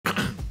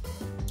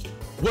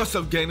What's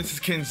up, gang? This is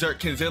KenZerk,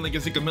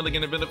 KenZerk,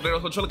 Milligan,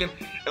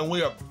 and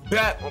we are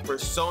back on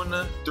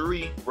Persona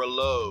 3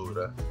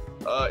 Reload.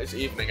 It's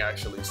evening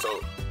actually,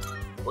 so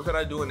what could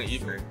I do in the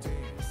evening?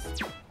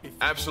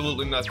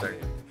 Absolutely nothing.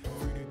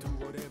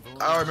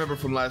 I remember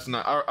from last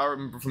night. I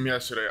remember from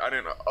yesterday. I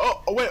didn't know.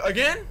 Oh wait,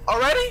 again?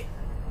 Already?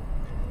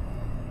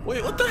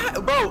 Wait, what the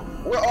heck, bro?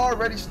 We're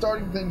already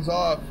starting things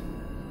off.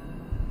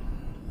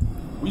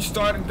 We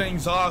starting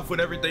things off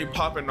with everything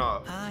popping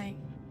off. Hi,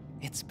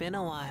 it's been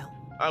a while.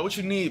 Alright, what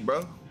you need,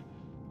 bro?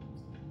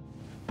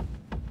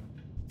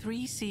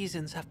 3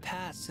 seasons have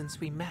passed since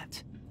we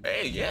met.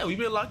 Hey, yeah, we've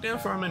been locked in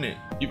for a minute.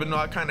 Even though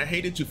I kind of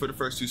hated you for the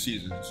first 2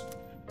 seasons.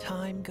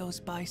 Time goes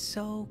by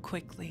so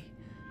quickly.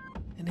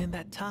 And in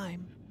that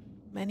time,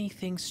 many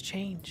things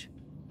change.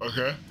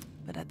 Okay.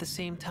 But at the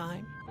same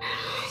time,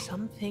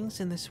 some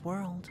things in this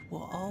world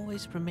will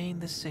always remain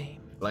the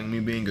same. Like me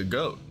being a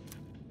goat.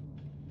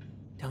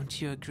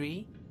 Don't you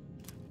agree?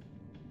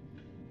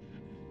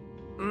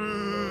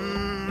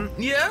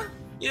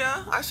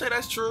 Yeah, I say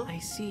that's true. I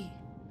see.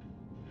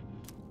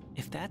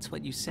 If that's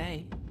what you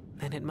say,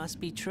 then it must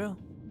be true.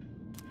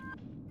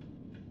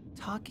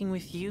 Talking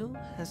with you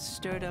has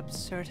stirred up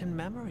certain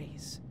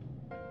memories.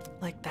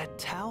 Like that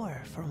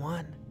tower, for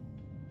one.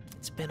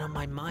 It's been on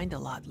my mind a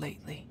lot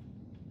lately.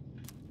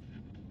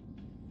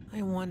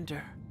 I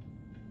wonder,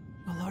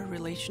 will our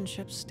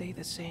relationship stay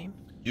the same?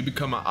 You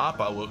become an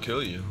op, I will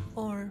kill you.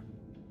 Or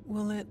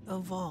will it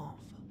evolve?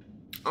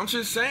 I'm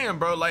just saying,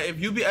 bro, like if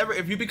you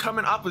become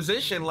an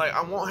opposition, like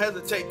I won't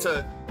hesitate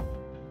to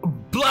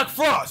Black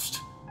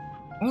Frost,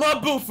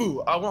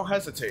 Mabufu, I won't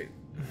hesitate.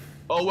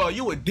 Oh well,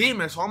 you a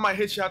demon, so I might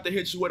have to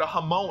hit you with a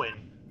Hamoan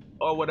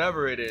or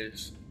whatever it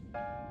is.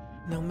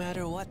 No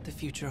matter what the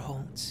future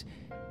holds,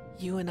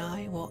 you and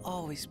I will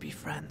always be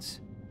friends.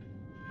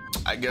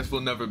 I guess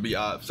we'll never be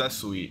ops. That's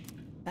sweet.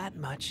 That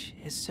much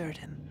is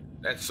certain.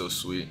 That's so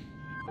sweet.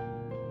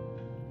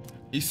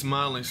 He's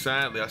smiling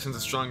sadly. I sense a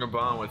stronger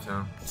bond with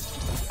him.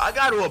 I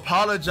got to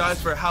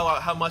apologize for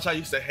how much I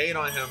used to hate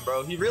on him,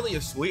 bro. He really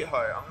a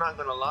sweetheart. I'm not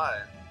gonna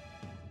lie.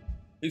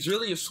 He's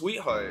really a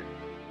sweetheart.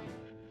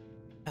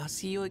 I'll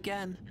see you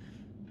again.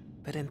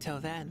 But until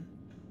then,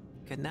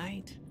 good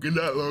night. Good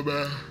night, little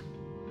man.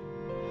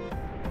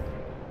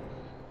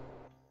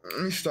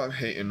 Let me stop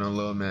hating on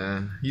little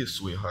man. He a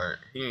sweetheart.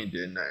 He ain't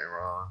did nothing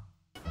wrong.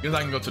 Guess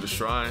I can go to the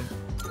shrine.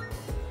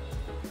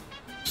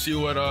 See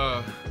what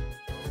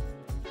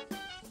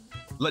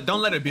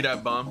don't let it be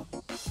that bum.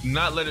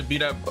 Not let it be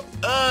that bum.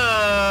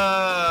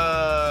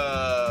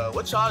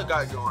 What y'all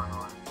got going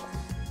on?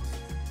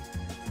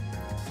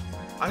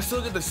 I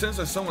still get the sense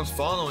that someone's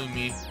following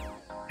me.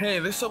 Hey,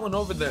 there's someone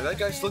over there. That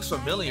guy looks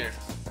familiar.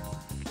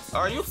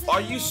 Are you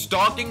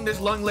stalking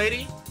this young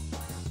lady?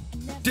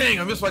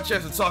 Dang, I missed my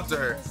chance to talk to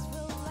her.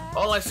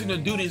 All I seem to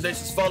do these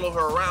days is follow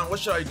her around.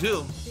 What should I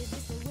do?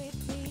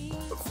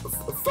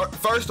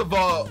 First of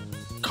all,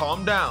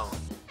 calm down.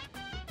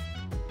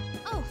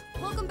 Oh,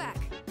 welcome back.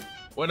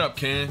 What up,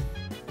 Ken?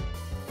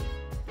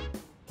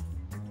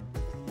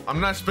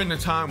 I'm not spending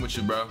time with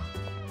you, bro.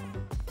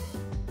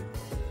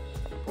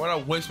 Why'd I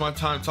waste my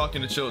time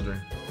talking to children?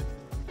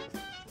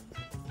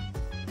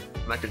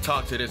 And I could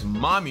talk to this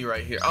mommy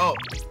right here. Oh.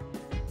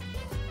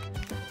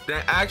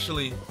 Then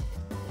actually,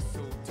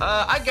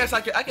 I guess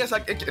I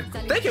could.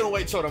 They can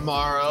wait till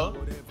tomorrow.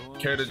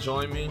 Care to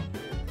join me?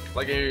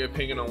 Like, give your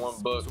opinion on one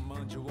book.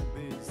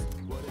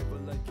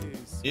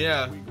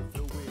 Yeah,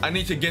 I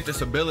need to get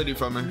this ability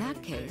from her. In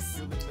that case,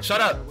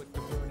 shut up.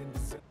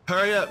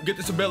 Hurry up, get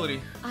this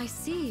ability. I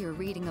see you're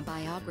reading a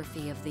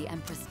biography of the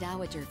Empress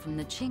Dowager from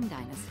the Qing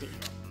dynasty.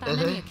 By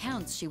many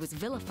accounts, she was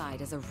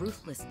vilified as a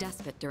ruthless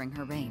despot during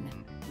her reign.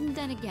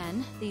 Then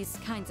again, these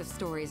kinds of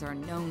stories are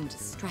known to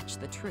stretch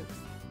the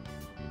truth.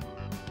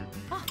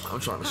 Oh, I'm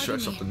trying to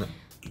stretch something.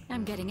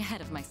 I'm getting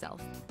ahead of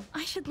myself.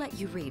 I should let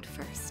you read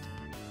first.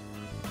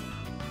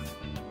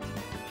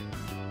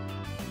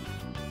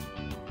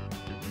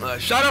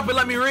 Shut up and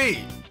let me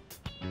read.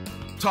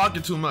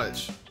 Talking too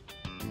much.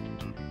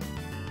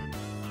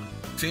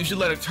 Seems you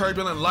led a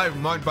turbulent life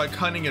marked by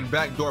cunning and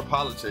backdoor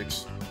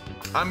politics.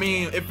 I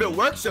mean, if it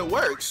works, it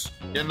works.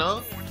 You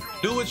know?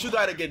 Do what you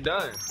gotta get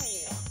done.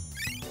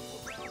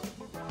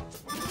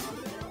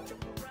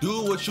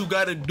 Do what you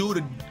gotta do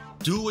to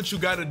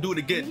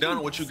get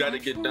done what you gotta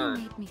get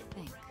done. Made me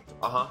think.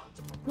 Uh-huh.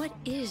 What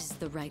is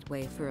the right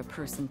way for a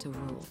person to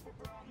rule?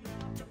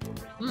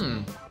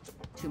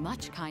 Too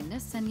much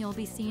kindness and you'll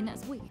be seen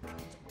as weak.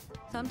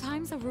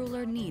 Sometimes a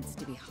ruler needs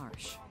to be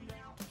harsh.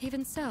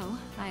 Even so,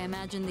 I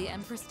imagine the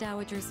Empress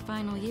Dowager's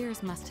final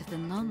years must have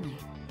been lonely,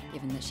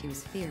 given that she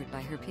was feared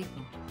by her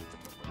people.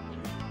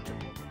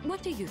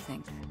 What do you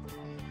think?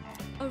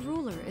 A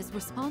ruler is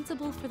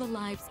responsible for the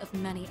lives of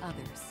many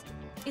others.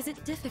 Is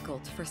it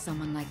difficult for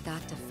someone like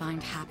that to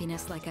find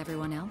happiness like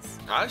everyone else?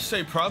 I'd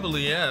say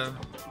probably, yeah.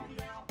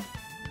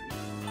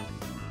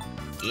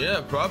 Yeah,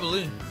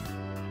 probably.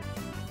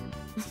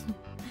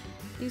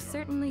 You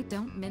certainly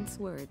don't mince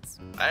words.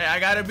 I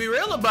gotta be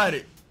real about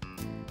it.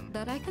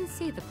 But I can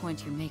see the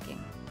point you're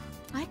making.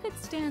 I could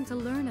stand to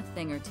learn a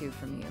thing or two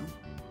from you.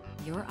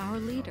 You're our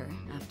leader,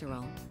 after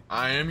all.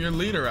 I am your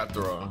leader,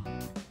 after all.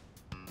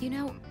 You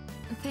know,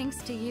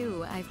 thanks to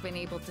you, I've been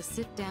able to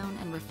sit down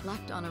and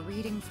reflect on a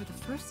reading for the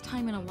first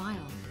time in a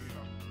while.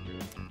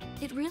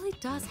 It really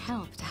does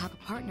help to have a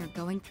partner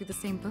going through the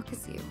same book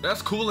as you.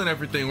 That's cool and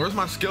everything. Where's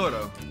my skill,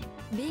 though?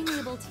 Being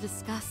able to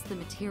discuss the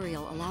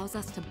material allows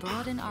us to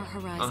broaden our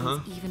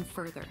horizons even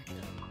further.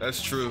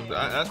 That's true.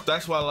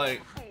 That's why,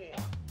 like,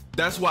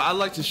 that's why I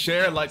like to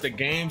share, like, the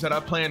games that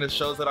I play and the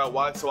shows that I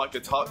watch, so I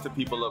can talk to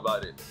people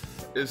about it.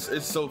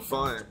 It's so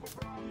fun.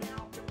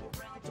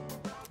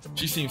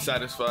 She seems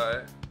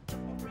satisfied.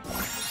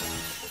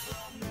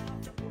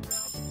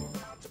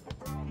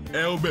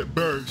 Elbit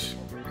burst.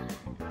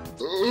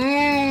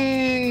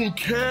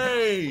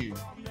 Okay.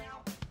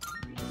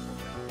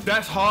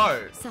 That's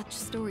hard. Such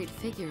storied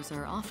figures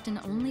are often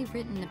only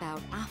written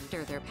about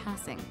after their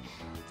passing,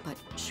 but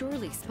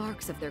surely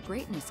sparks of their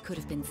greatness could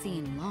have been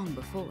seen long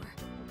before.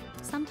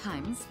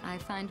 Sometimes I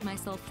find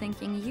myself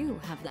thinking you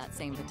have that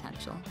same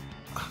potential.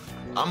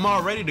 I'm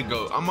all ready to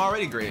go. I'm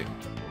already great.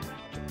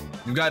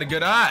 You got a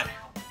good eye.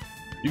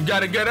 You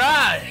got a good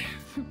eye.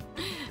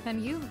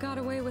 And you've got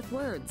away with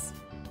words.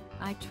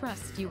 I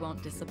trust you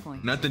won't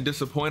disappoint. Nothing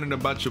disappointed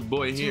about your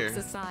boy here.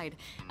 Jokes aside,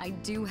 I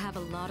do have a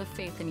lot of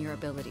faith in your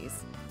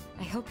abilities.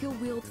 I hope you'll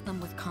wield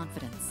them with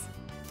confidence.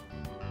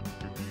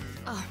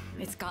 Oh,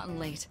 it's gotten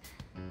late.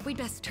 We'd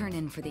best turn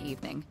in for the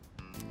evening.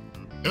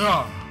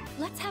 Yeah.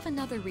 Let's have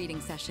another reading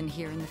session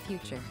here in the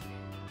future.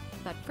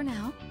 But for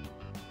now,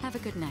 have a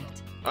good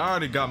night. I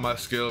already got my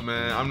skill,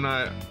 man. I'm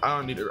not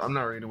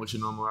reading with you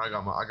no more. I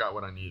got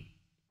what I need.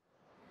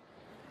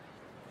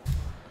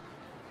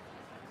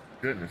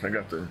 Goodness, I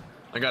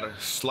got a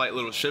slight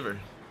little shiver.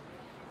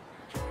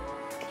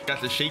 Got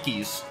the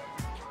shakies.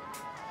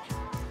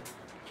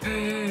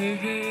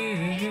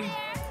 Hey.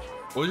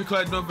 What you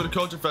clad doing for the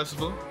culture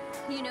festival?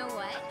 You know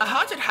what? A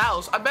haunted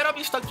house? I bet I'll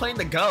be stuck playing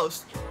the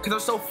ghost, because I'm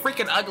so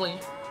freaking ugly.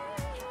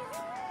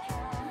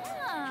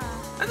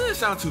 That doesn't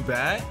sound too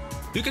bad.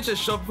 You can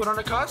just show up and put on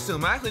a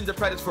costume. I actually need to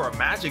practice for a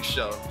magic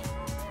show.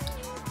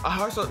 I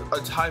heard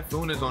a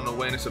typhoon is on the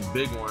way and it's a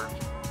big one.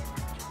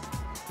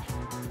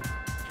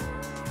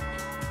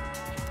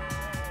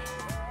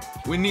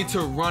 We need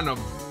to run a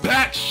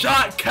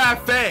backshot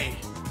cafe.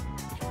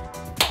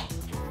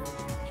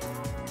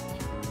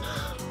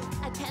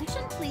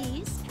 Attention,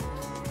 please.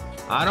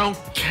 I don't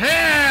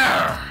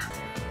care.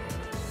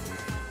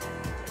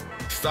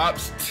 Stop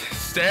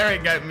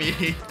staring at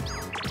me.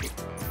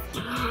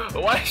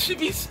 Why should she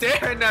be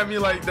staring at me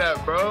like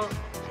that, bro?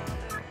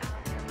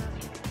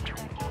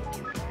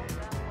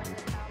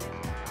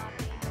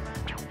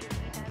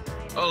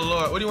 Oh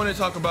Lord, what do you want to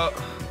talk about?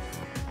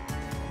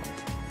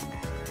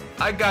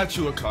 I got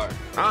you a card.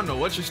 I don't know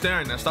what you're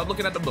staring at. Stop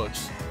looking at the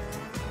books.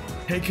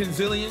 Hey,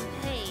 KenZillion.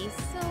 Hey,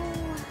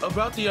 so...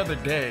 About the other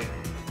day,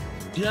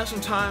 do you have some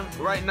time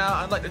right now?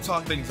 I'd like to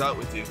talk things out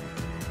with you.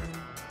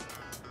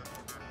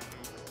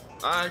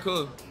 Alright,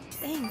 cool.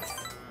 Thanks.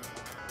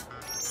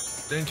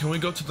 Then can we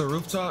go to the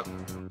rooftop?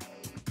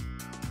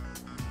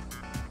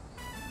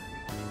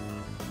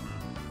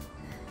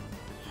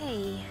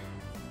 Hey,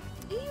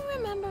 do you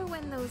remember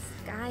when those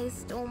guys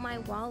stole my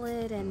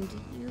wallet and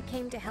you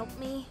came to help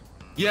me?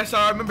 Yes,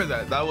 I remember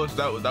that. That was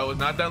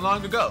not that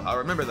long ago. I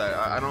remember that.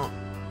 I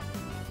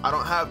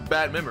don't have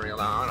bad memory.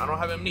 I don't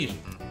have amnesia.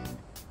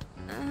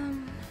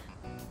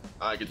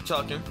 Alright, get to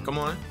talking. Come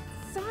on.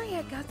 Sorry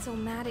I got so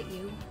mad at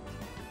you.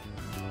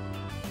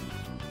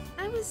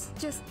 I was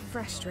just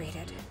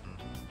frustrated.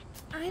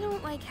 I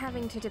don't like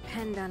having to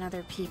depend on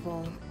other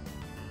people,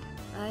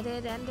 but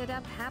it ended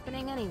up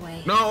happening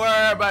anyway. Don't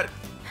worry about it.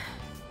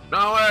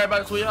 Don't worry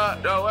about it,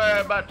 sweetheart. Don't worry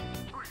about it.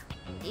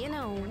 You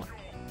know,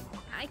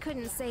 I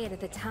couldn't say it at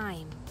the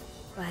time,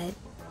 but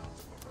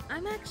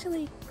I'm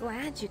actually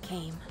glad you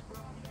came.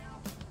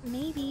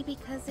 Maybe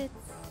because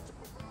it's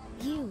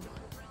you.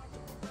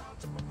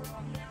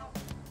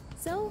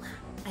 So,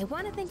 I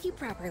want to thank you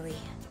properly.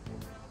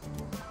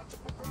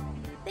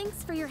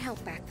 Thanks for your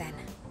help back then.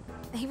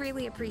 I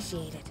really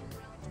appreciate it.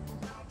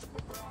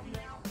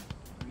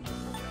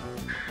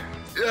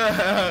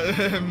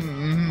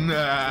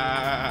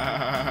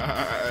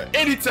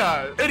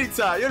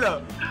 Anytime, you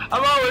know.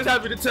 I'm always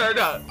happy to turn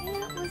up.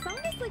 It was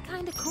honestly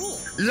kind of cool.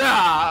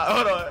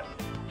 Yeah,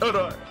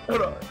 hold on.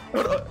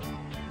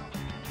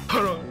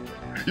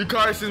 Your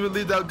car seems to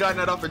leave that gun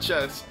that off her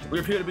chest. We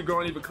appear to be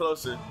growing even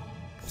closer.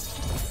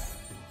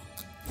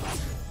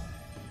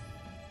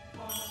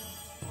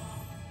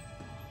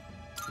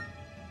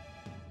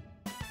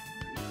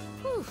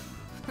 Whew,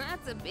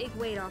 that's a big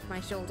weight off my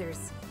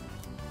shoulders.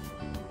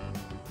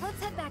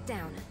 Let's head back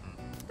down.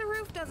 The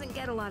roof doesn't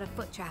get a lot of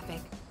foot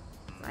traffic,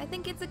 so I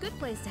think it's a good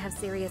place to have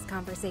serious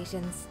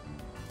conversations.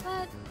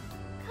 But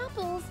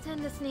couples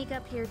tend to sneak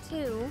up here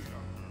too.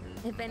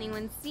 If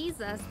anyone sees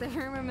us, the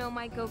rumor mill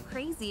might go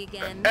crazy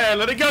again. Hey,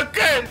 let it go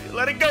crazy!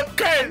 Let it go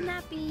crazy! Wouldn't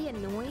that be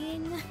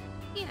annoying?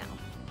 You know,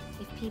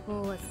 if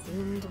people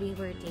assumed we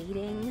were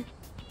dating.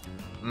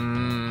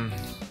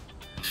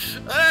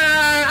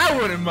 I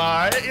wouldn't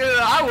mind. Yeah,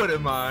 I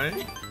wouldn't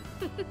mind.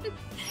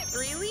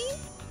 Really?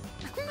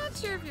 I'm not not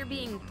sure if you're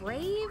being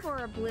brave or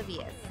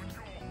oblivious.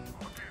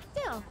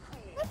 Still,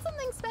 that's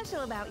something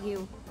special about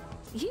you.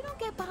 You don't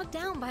get bogged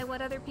down by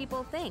what other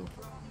people think.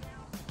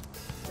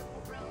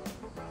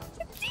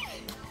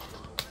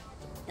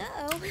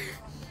 Uh-oh.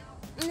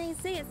 They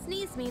say a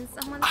sneeze means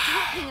someone's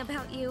talking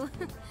about you.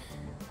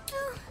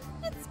 Well,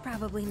 it's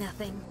probably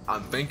nothing.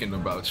 I'm thinking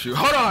about you.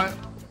 Hold on.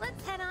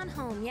 Let's head on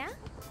home, yeah?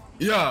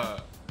 Yeah.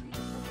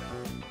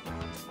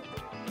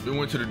 We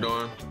went to the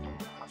dorm.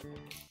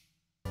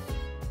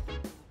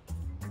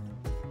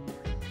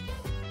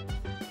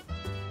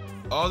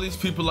 All these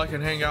people I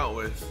can hang out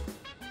with.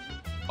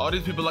 All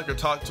these people I can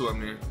talk to, I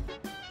mean.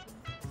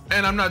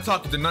 And I'm not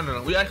talking to none of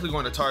them. We actually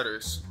going to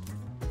Tartarus.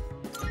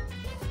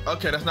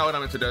 Okay, that's not what I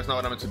meant to do. That's not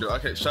what I meant to do.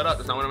 Okay, shut up.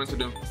 That's not what I meant to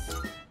do.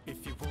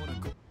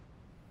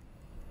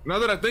 Now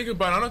that I think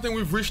about it, I don't think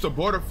we've reached the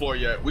border floor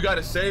yet. We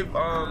gotta save,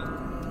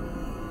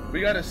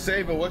 we gotta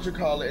save a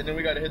whatchamacallit, and then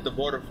we gotta hit the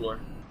border floor.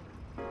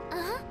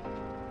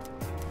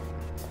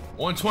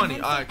 120.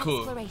 Alright,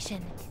 cool.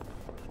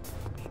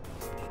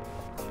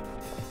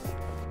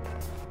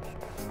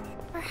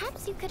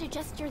 Perhaps you could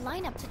adjust your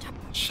lineup to talk.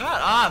 Shut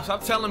up!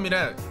 Stop telling me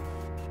that.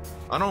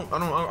 I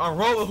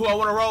roll with who I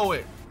want to roll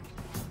with.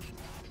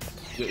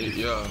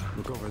 Yeah.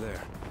 Look over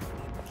there.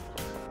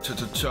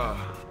 Cha-cha-cha.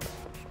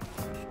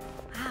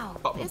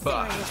 Wow, this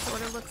area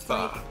sort of looks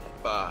like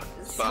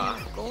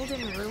some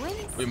golden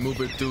ruins. We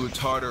moving through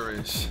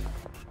Tartarus.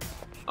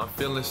 I'm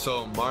feeling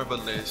so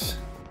marvelous.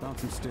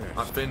 Bouncing stairs.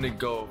 I'm finna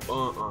go,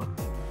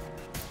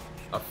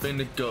 I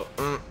finna go,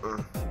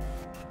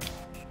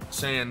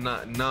 Saying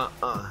nothing,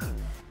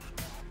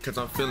 cause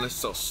I'm feeling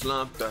so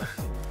slumped.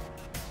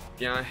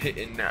 Yeah, I'm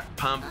hitting that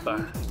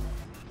pampa.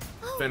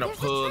 Finna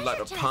pull like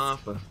a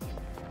pampa.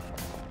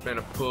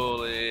 Finna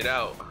pull it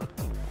out.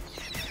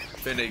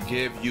 Finna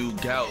give you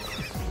gout.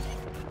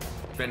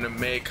 Finna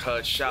make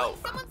her shout.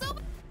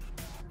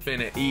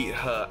 Finna eat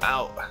her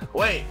out.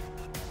 Wait.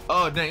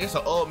 Oh dang, it's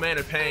an old man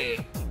in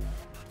pain.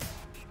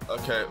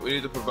 Okay, we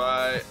need to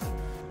provide.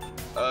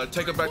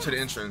 Take her back to the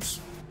entrance.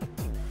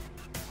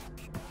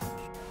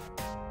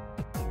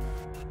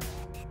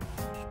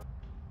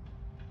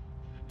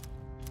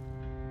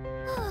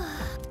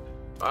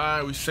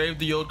 Alright, we saved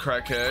the old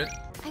crackhead.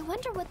 I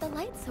wonder what the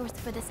light source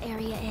for this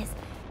area is.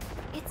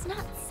 It's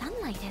not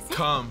sunlight, is it?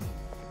 Come.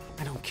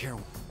 I don't care.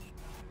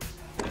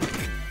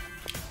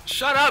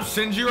 Shut up,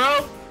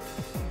 Shinjiro!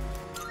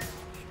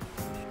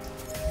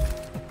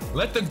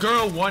 Let the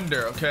girl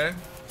wonder, okay?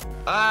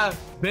 I've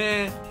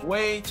been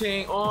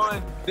waiting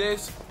on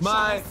this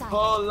my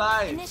whole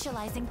life.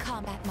 Initializing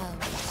combat mode.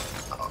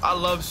 I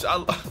love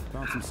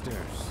Bouncing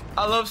stairs.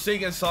 I love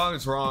singing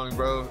songs wrong,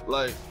 bro.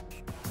 Like,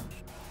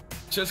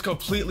 just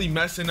completely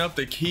messing up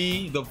the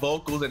key, the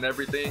vocals, and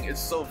everything. It's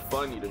so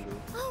funny to me.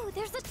 Oh,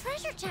 there's a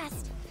treasure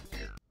chest.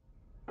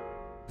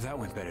 That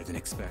went better than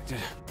expected.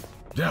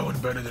 That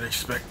went better than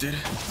expected.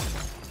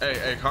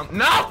 Hey, come.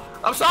 No!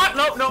 I'm sorry.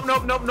 Nope.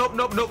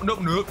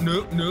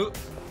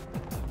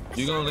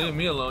 You gonna leave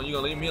me alone. You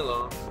gonna leave me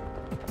alone.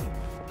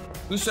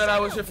 Who said I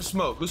was here for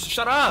smoke?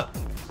 Shut up!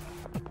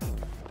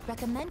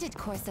 Recommended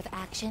course of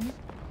action: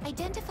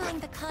 identifying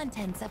the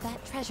contents of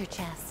that treasure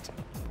chest.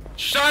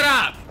 Shut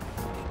up!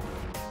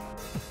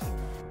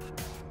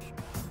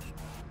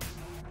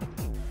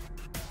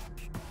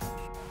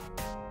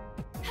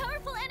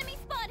 Powerful enemy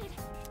spotted.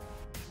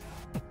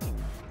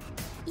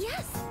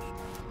 Yes.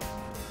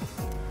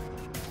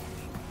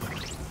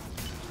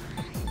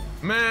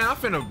 Man, I'm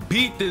finna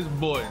beat this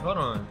boy. Hold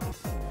on.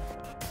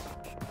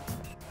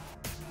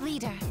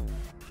 Leader.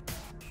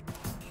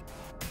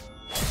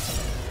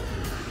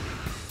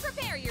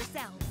 Prepare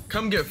yourself.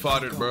 Come get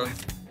foddered, bro.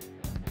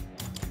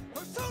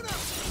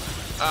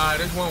 Ah,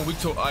 there's one weak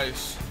to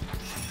ice.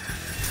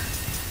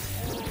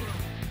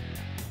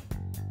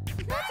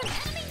 That's an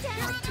enemy down.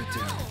 Right to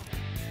down.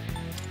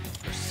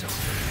 Persona.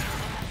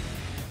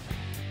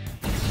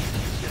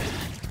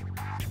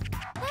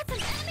 That's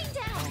an enemy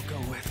down. I'll go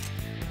with.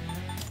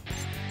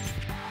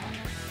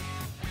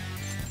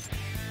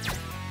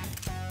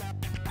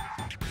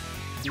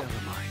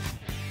 Never mind.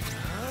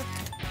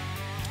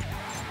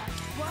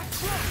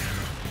 Watch out.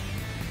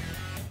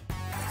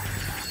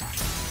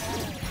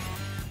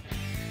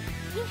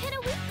 You hit a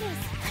weakness.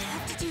 I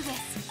have to do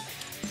this.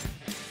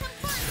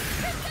 Confront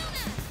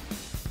Persona.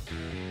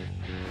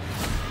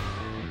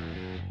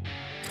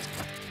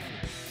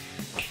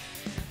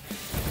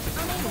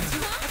 Unable to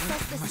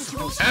assess the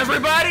situation.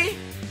 Everybody?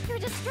 You're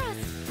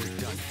distressed.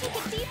 Just take a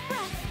deep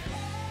breath.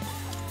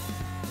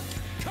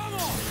 Come on!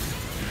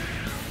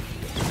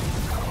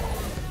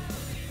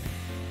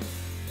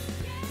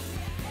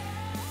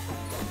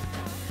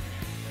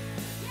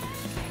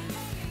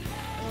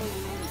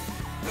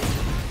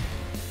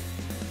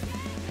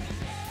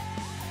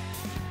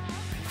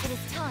 It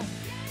is time.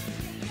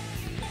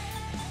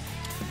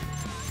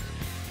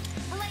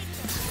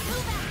 Blazer,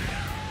 move out.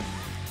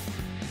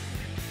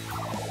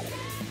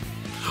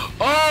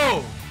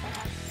 Oh!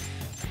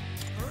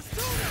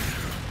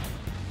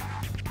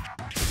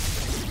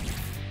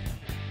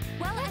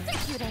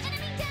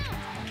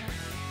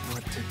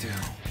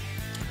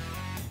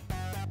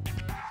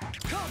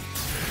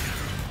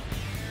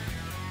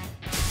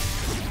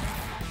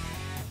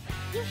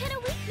 You hit a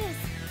weakness.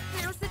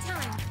 Now's the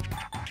time.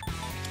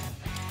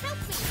 Help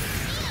me.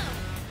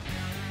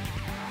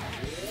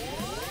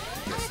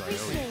 I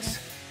appreciate it.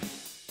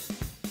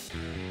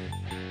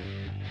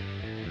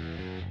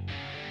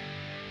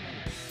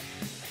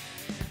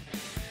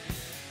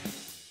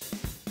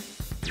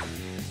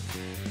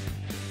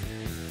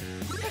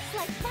 Looks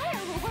like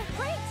fire will work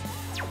great.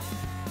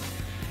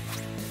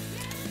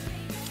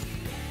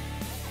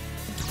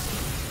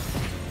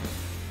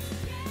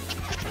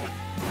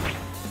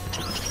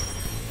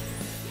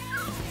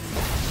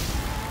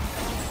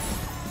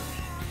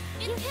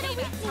 You hit a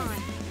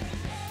weakness.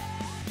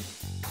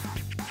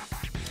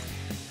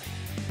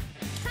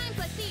 Times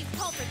like these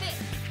call for this.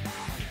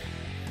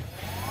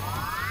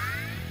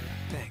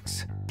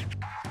 Thanks.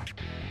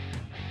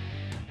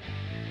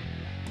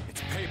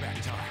 It's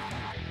payback time.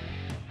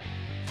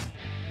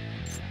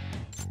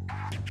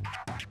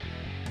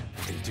 I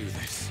can do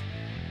this.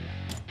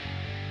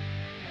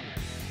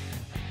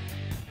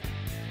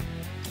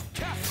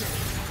 Capture!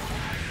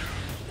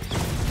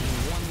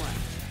 One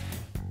left.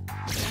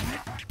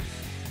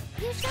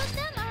 You showed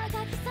them,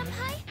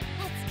 Aragaki-senpai.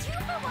 That's 2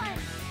 for 1.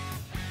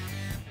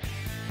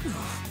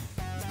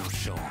 There's no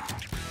showing.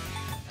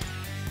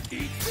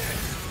 Eat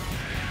this!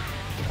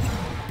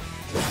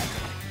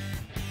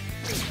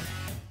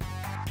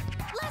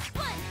 Last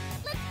one.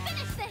 Let's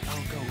finish this.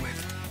 I'll go with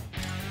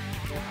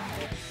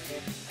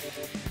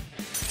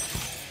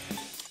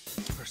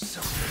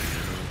Persona.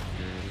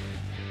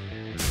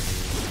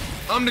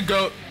 I'm the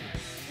GOAT.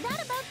 Not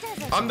about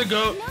desert. I'm the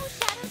GOAT. No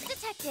shadows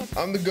detected.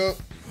 I'm the GOAT.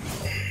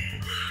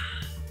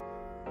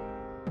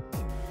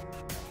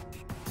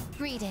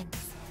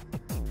 Greetings.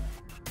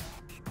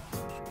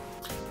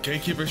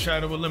 Gatekeeper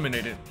shadow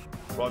eliminated.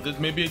 While this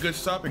may be a good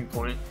stopping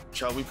point,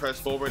 shall we press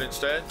forward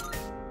instead?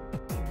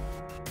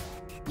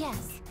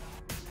 Yes.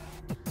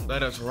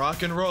 Let us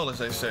rock and roll, as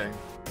they say.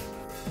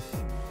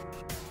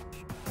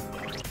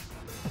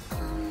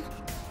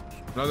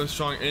 Another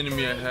strong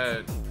enemy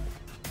ahead.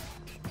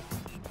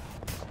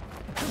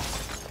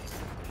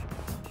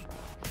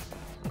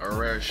 A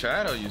rare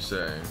shadow, you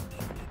say?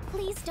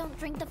 Please don't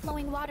drink the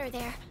flowing water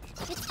there.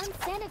 It's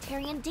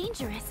unsanitary and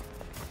dangerous.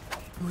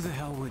 Who the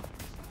hell would...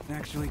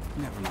 Actually,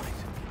 never mind.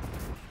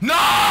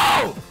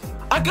 No!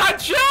 I got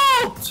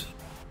juked!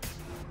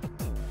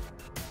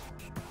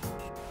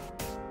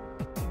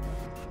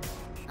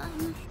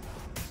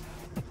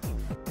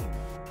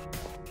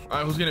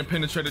 Alright, who's getting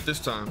penetrated this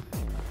time?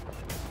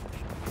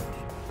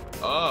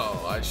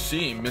 Oh, I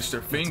see,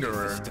 Mr.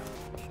 Fingerer.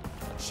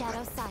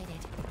 Shadow sighted.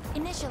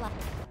 Initialize.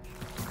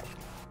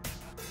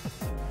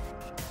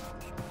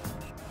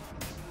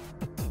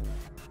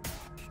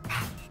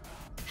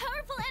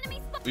 Powerful enemy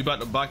spot. We about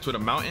to box with a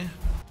mountain?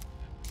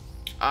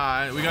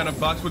 Alright, we got to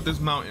box with this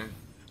mountain.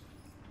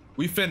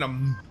 We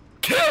finna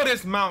kill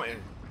this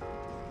mountain.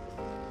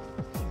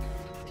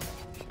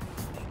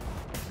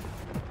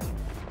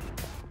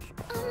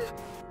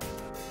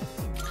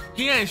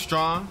 He ain't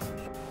strong.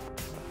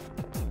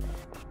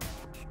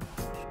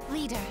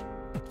 Leader.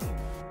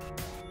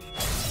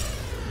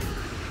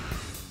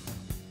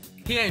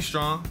 He ain't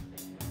strong.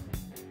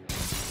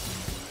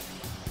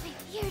 My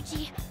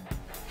energy.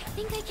 I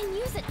think I can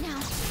use it now.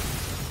 I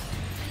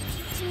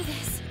can do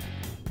this.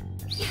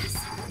 Yes,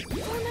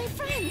 for my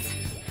friends.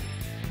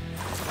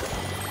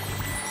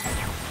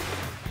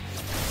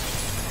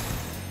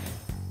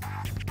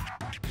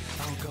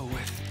 I'll go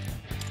with...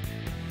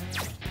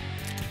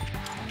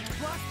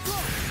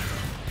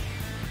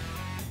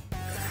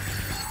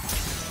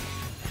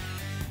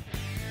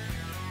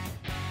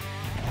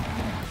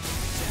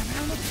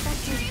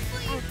 Unexpected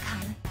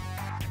outcome.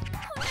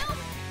 Oh no!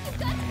 You've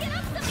got to get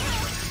up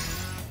somehow!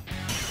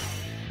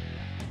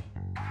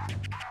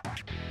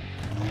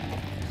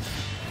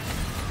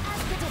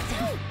 As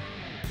predicted.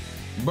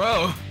 Bro.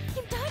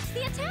 You dodged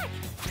the attack!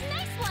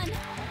 Nice one!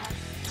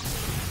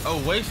 Oh,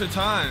 waste of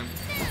time.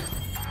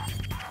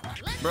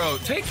 Bro,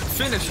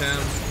 finish him.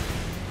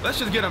 Let's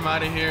just get him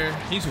out of here.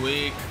 He's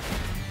weak.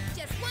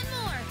 Just one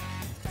more!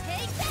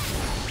 Take that!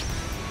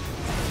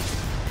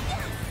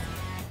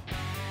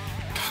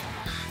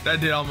 That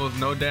did almost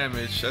no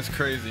damage. That's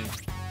crazy.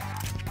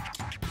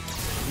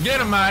 Get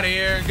him out of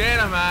here. Get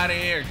him out of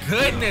here.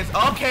 Goodness.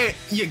 Okay,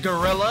 you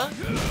gorilla.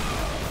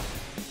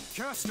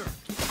 Caster,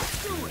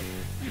 do it!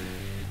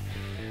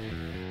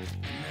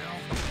 Now...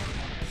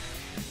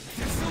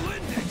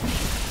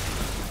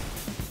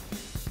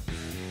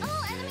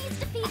 All enemies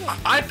defeated!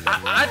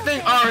 I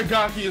think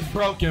Aragaki is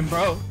broken,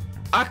 bro.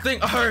 I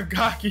think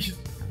Aragaki's...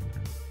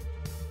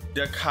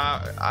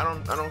 I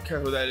don't care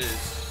who that is.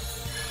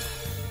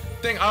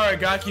 I think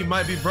Aragaki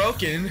might be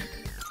broken.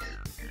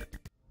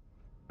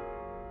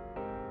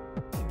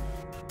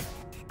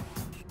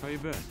 How you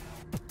been?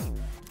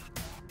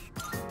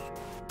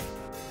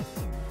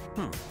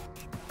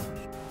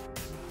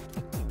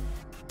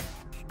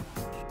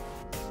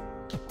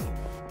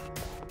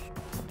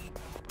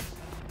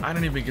 I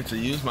didn't even get to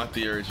use my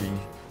theurgy.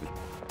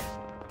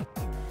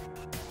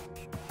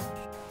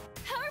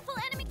 Powerful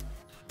enemy!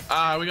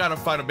 We gotta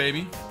fight a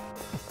baby.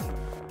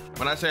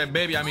 When I say a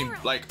baby, I mean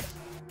like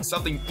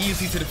Something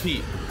easy to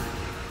defeat.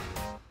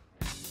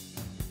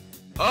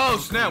 Oh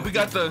snap! We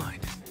got the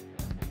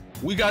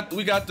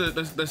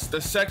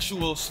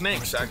sexual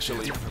snakes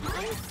actually.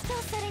 I'm still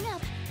setting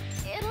up.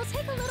 It'll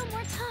take a little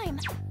more time.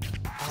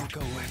 I'll go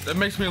with. That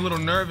makes me a little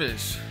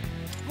nervous.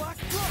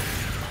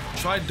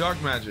 Try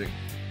dark magic.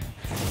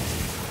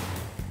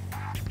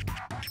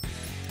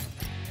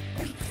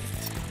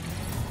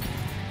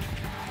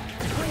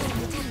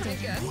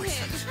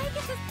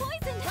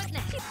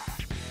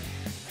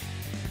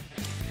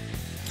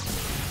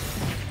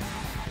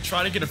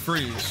 Try to get a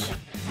freeze.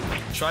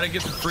 Try to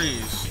get the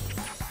freeze.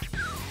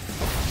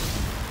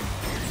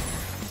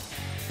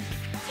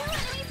 Two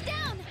enemies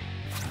down.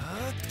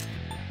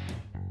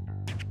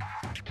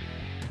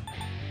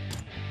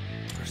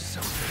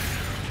 Persona.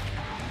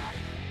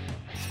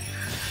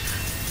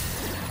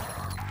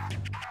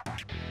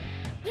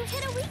 You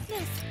hit a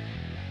weakness.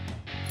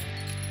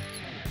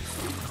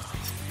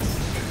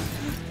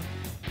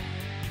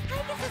 I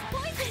guess it's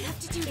poison. I have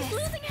to do this.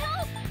 Losing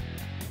health.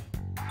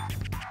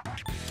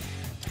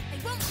 I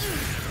won't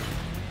lose.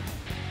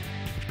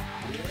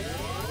 I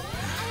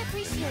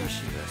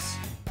appreciate this.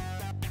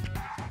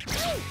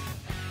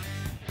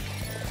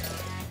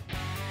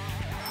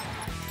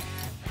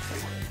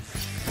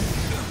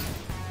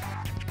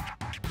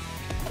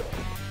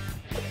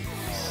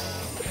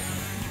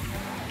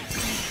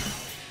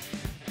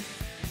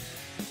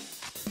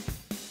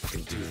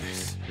 Can do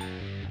this.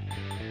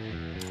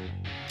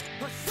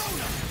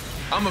 Persona.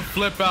 I'ma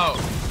flip out.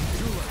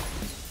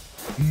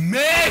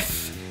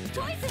 Miss!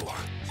 poison.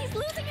 She's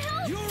losing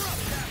health. You're up,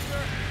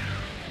 Master.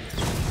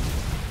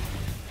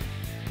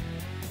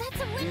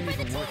 That's a win for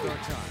the team.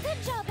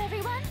 Good job,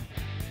 everyone.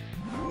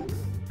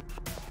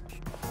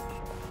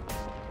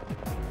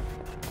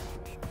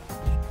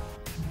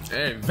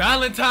 Hey,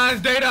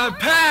 Valentine's Day done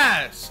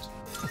passed.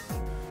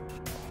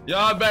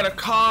 Y'all better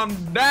calm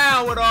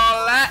down with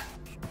all that.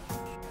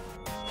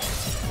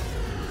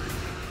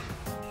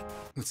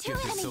 Let's get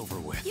this over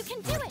with. You can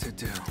do What it. to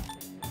do?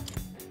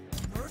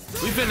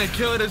 We finna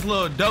kill this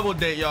little double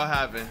date y'all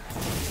having.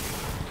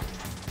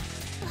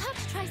 We'll have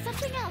to try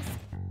something else.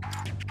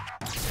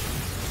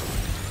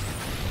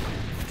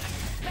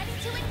 Ready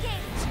to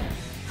engage.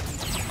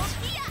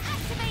 Mafia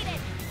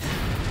activated.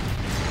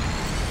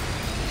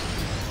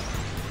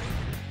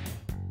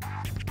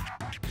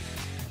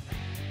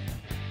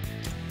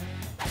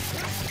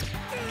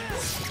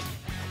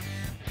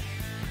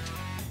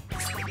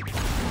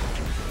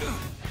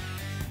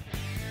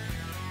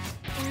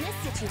 In this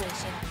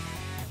situation,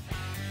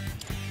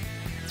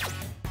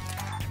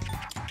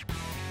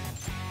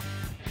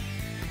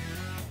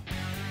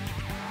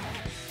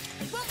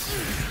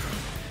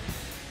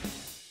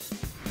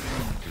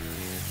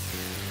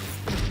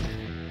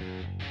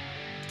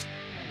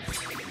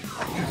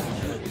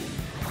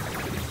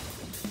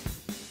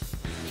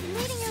 I'm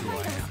reading your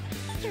vitals.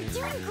 You're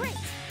doing great.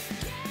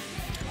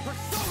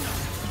 Persona!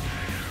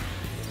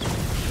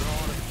 You're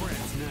all our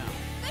friends now.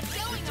 Good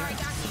going,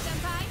 Aridaki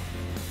Senpai.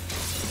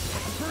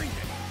 Bring it!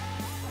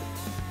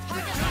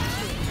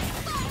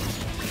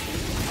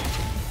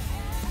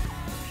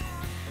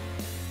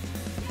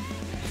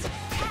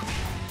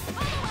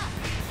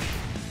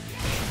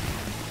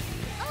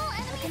 All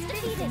enemies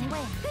defeated.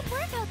 Good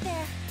work out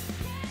there.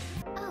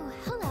 Oh,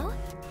 hello.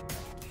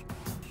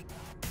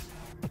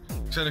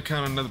 Trying to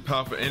count another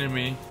powerful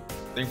enemy.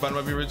 Think fight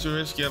might be too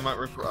risky. I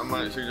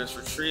might suggest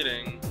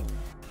retreating.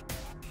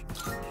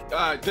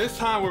 This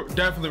time we're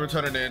definitely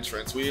returning to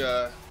entrance.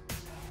 We're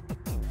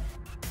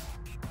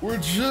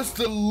just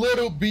a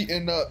little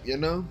beaten up, you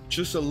know?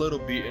 Just a little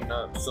beaten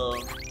up, so.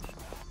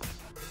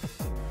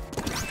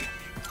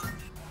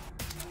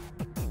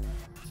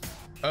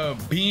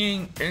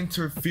 Being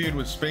interfered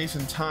with space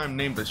and time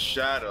named the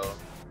Shadow.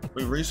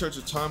 We researched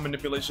a time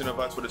manipulation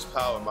device with its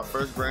power. My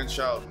first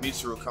grandchild,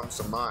 Mitsuru, comes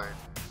to mind.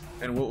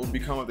 And what will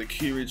become of the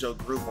Kirijo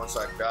group once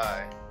I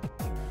die.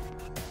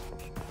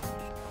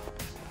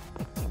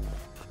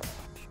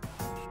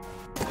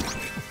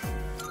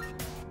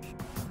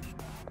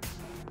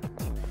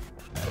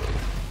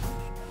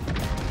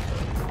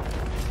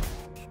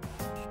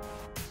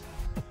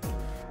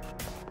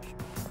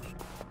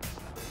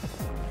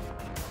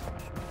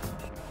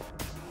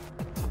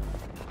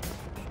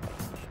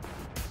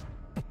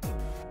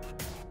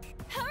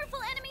 Powerful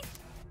enemies.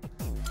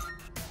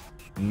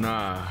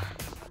 Nah,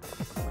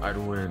 I'd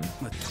win.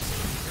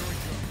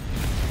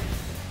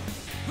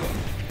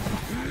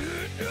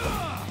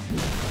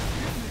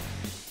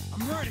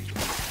 I'm ready.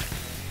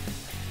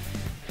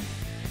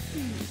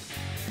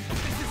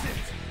 This is it.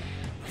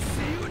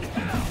 See you in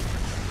hell.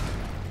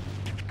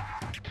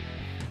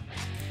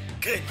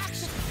 Good.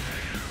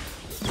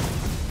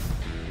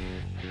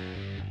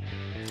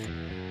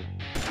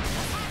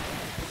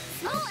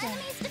 All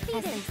enemies defeated.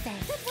 As they say.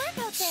 Good work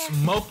out there.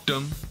 Smoked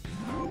him.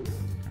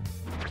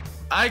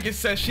 I just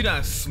said she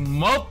done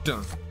smoked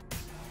him.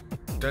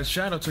 That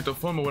shadow took the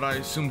form of what I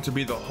assume to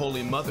be the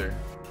Holy Mother.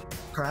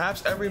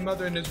 Perhaps every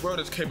mother in this world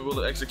is capable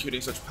of executing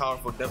such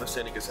powerful,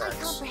 devastating I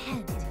attacks.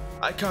 comprehend.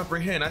 I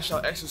comprehend. I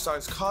shall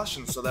exercise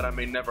caution so that I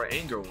may never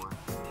anger one.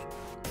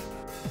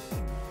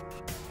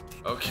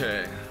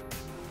 Okay.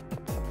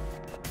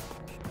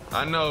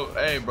 I know,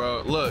 hey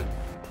bro, look.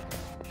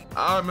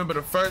 I remember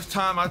the first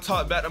time I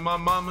talked back to my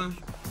mama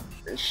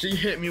and she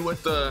hit me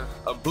with a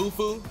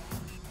boo-foo.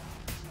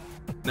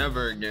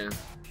 Never again.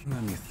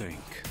 Let me think.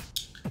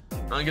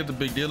 I don't get the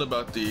big deal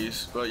about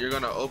these, but you're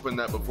gonna open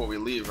that before we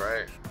leave,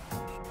 right?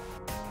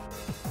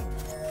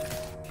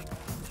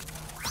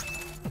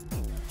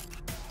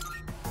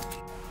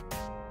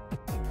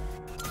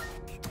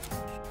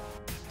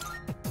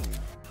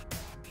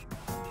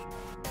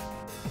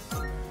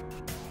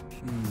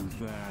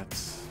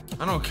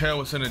 I don't care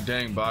what's in the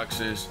dang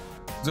boxes.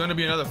 There's gonna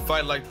be another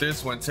fight like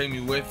this one. Take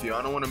me with you.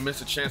 I don't want to miss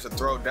a chance to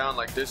throw it down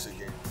like this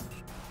again.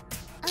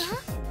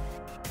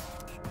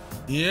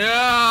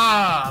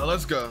 Yeah,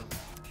 let's go.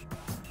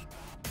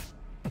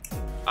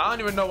 I don't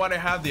even know why they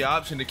have the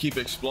option to keep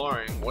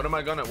exploring. What am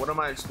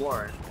I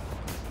exploring?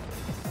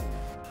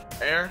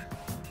 Air?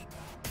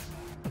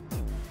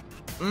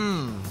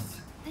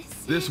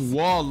 This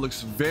wall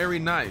looks very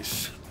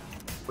nice.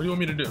 What do you want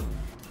me to do?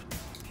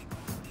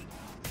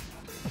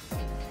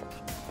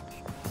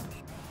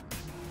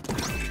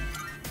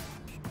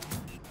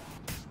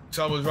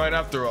 So I was right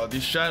after all.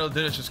 These shadows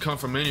didn't just come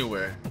from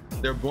anywhere.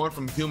 They're born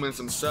from humans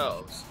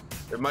themselves.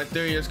 If my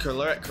theory is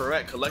correct,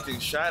 collecting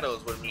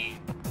shadows would mean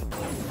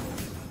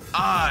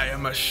I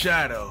am a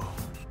shadow.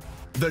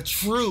 The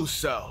true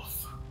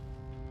self.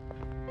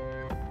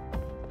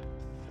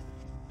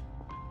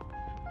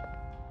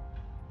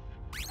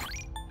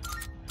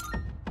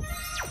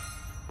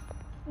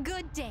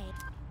 Good day.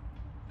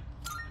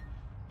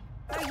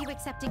 Are you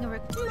accepting a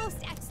most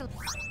excellent?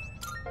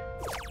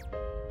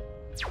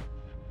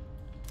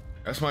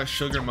 That's my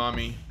sugar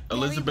mommy.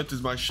 Elizabeth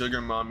is my sugar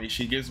mommy.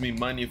 She gives me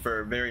money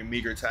for very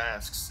meager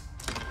tasks.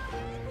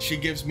 She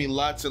gives me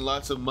lots and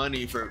lots of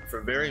money for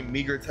very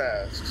meager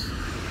tasks.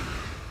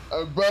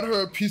 I brought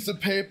her a piece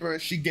of paper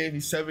and she gave me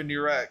 70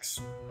 racks.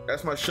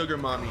 That's my sugar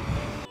mommy.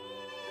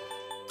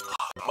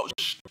 Oh,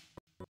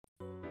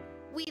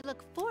 We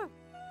look forward.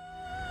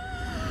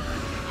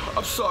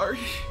 I'm sorry.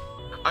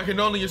 I can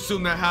only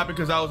assume that happened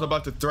because I was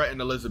about to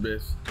threaten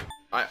Elizabeth.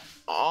 I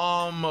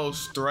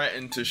almost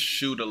threatened to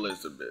shoot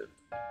Elizabeth.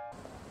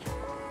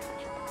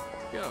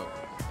 Yo.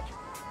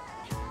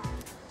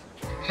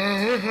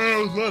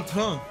 I was left,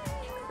 huh?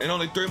 And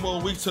only 3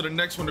 more weeks till the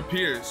next one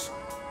appears.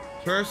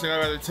 Personally, I'd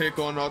rather take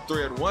on all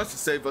 3 at once to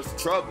save us the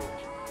trouble.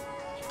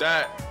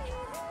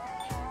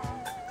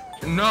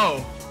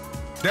 No,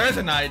 there's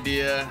an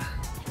idea.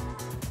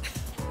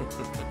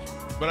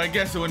 But I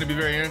guess it wouldn't be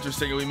very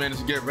interesting if we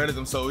managed to get rid of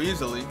them so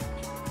easily.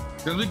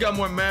 Since we got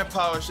more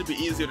manpower, it should be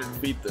easier to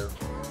defeat them.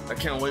 I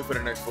can't wait for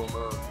the next full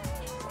moon.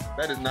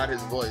 That is not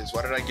his voice.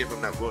 Why did I give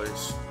him that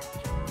voice?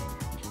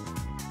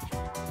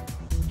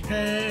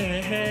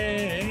 Hey,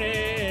 hey,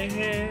 hey,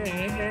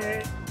 hey,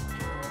 hey.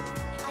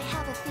 I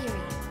have a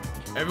theory.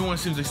 Everyone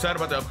seems excited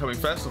about the upcoming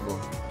festival.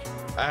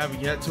 I have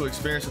yet to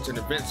experience such an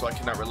event, so I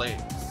cannot relate.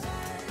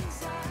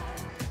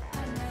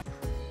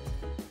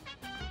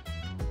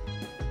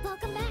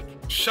 Welcome back.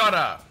 Shut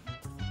up!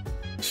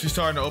 She's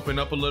starting to open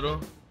up a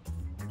little,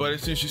 but it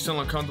seems she's still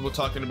uncomfortable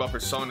talking about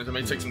personas. It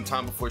may take some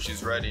time before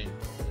she's ready.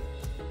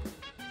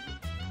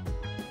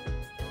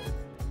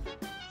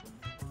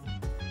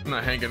 I'm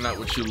not hanging out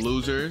with you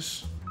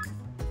losers.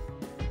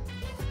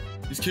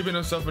 He's keeping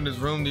himself in his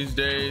room these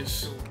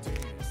days.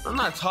 I'm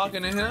not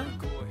talking to him.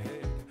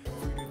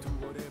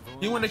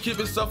 He want to keep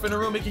himself in the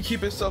room, he can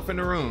keep himself in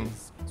the room.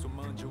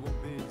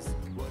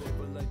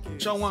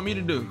 What y'all want me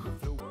to do?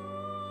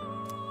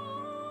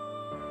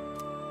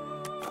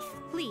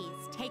 Please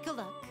take a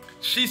look.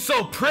 She's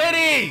so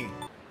pretty!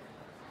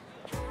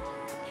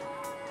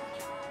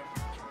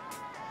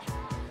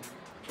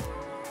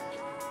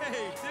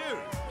 Hey, dude!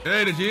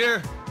 Hey, did you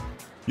hear?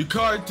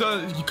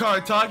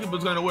 Yukari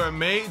was gonna wear a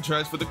maid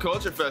dress for the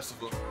culture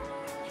festival.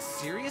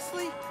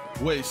 Seriously?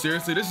 Wait,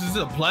 seriously? This is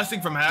a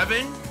blessing from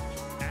heaven?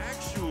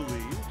 Actually...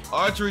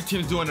 Archery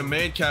team's doing a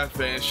maid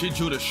cafe and she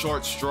drew the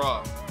short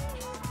straw.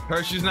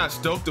 Heard she's not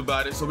stoked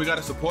about it, so we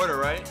gotta support her,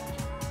 right?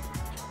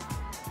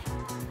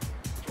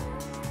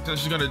 Since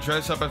she's gonna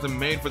dress up as a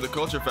maid for the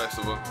culture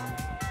festival.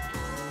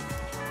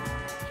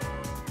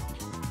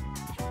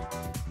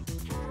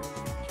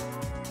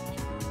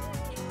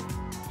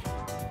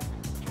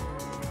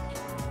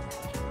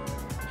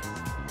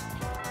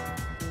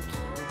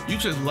 You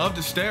just love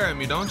to stare at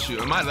me, don't you?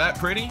 Am I that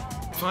pretty?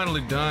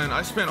 Finally done.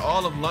 I spent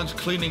all of lunch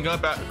cleaning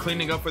up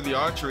for the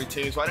archery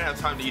team, so I didn't have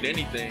time to eat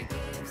anything.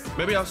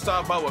 Maybe I'll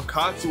stop by with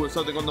Katsu or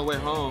something on the way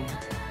home.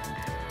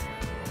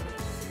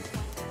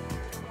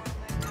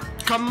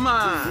 Come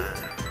on!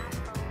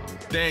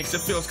 Thanks,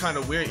 it feels kind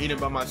of weird eating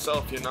by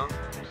myself, you know?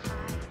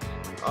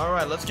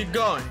 Alright, let's get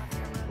going.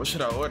 What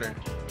should I order?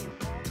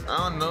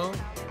 I don't know.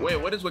 Wait,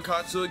 what is with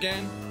Katsu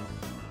again?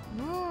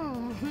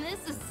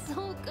 This is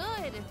so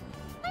good.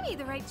 I made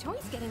the right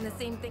choice getting the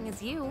same thing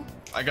as you.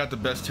 I got the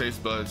best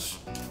taste buds.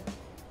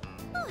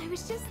 Oh, I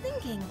was just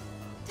thinking.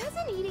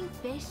 Doesn't eating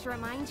fish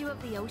remind you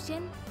of the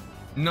ocean?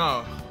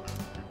 No.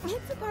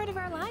 It's a part of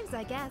our lives,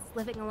 I guess,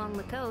 living along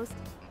the coast.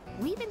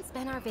 We even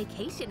spent our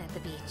vacation at the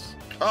beach.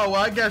 Oh,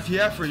 well, I guess,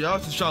 yeah, for y'all,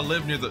 since y'all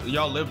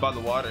live by the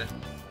water.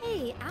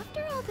 Hey,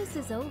 after all this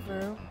is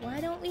over, why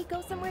don't we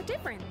go somewhere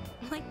different?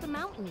 Like the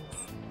mountains.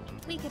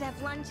 We could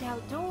have lunch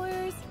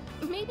outdoors.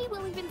 Maybe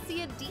we'll even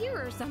see a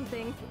deer or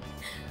something.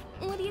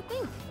 What do you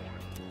think?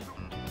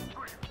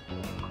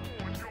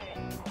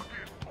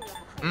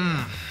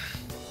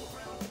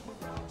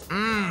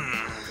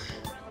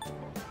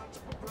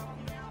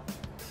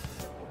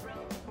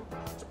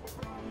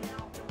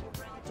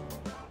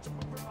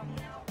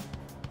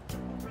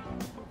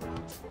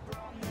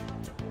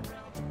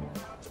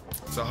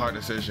 It's a hard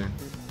decision.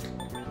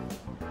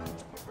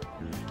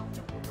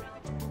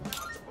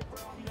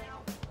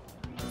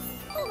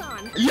 Hold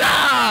on.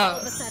 Yeah!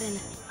 All of a sudden.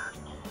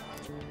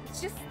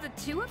 Just the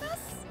two of us?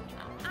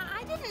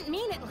 I didn't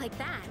mean it like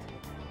that.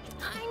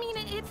 I mean,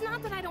 it's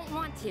not that I don't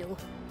want to.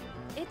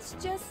 It's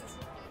just,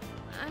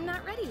 I'm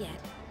not ready yet.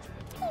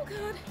 Oh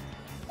God,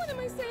 what am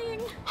I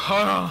saying?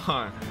 Hold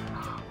on.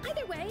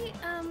 Either way,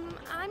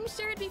 I'm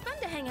sure it'd be fun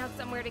to hang out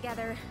somewhere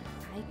together.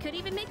 I could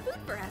even make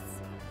food for us.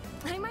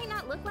 I might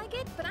not look like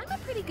it, but I'm a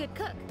pretty good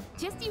cook.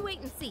 Just you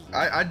wait and see.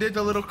 I did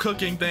the little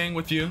cooking thing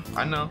with you.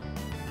 I know.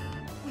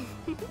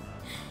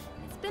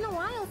 It's been a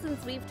while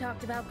since we've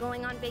talked about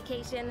going on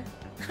vacation.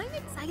 I'm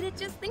excited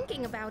just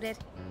thinking about it.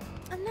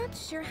 I'm not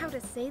sure how to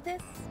say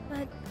this,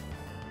 but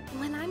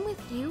when I'm with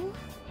you,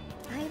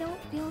 I don't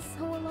feel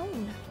so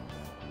alone.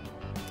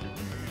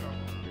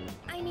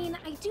 I mean,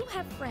 I do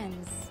have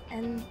friends,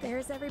 and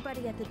there's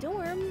everybody at the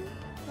dorm,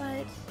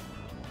 but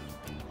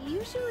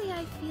usually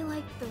I feel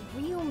like the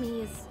real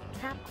me is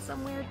trapped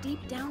somewhere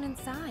deep down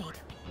inside.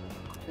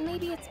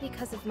 Maybe it's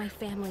because of my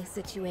family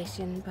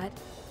situation, but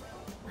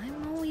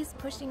I'm always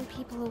pushing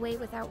people away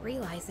without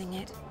realizing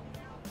it.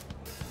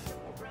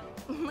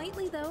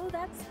 Lately, though,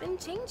 that's been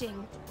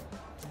changing.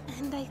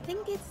 And I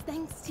think it's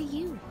thanks to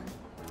you.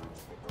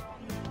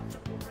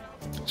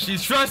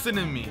 She's trusting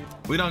in me.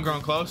 We done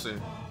grown closer.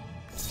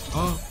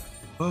 That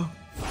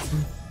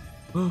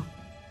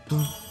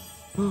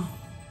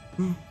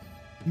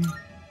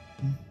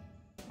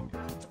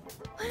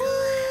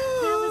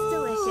was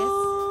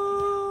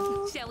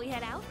delicious. Shall we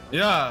head out?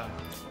 Yeah.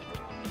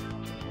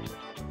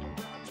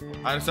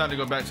 I decided to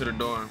go back to the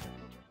dorm.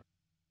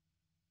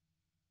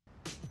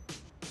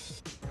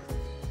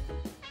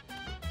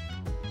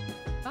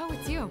 Oh,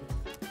 it's you.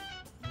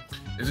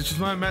 Is it just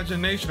my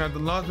imagination? Have the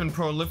laws been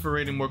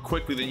proliferating more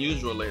quickly than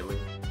usual lately?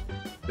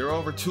 There are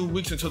over 2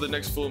 weeks until the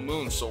next full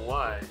moon, so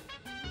why?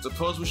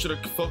 Suppose we should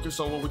focus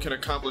on what we can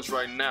accomplish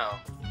right now.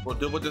 We'll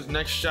deal with this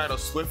next shadow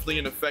swiftly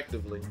and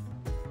effectively.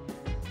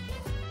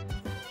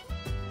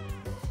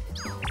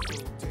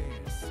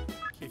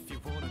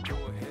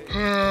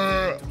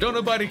 Don't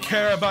nobody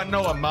care about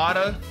no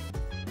Amada?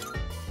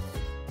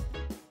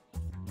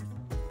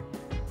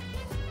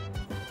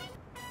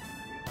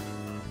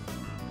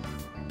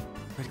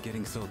 Quit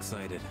getting so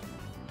excited.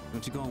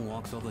 Don't you go on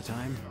walks all the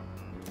time?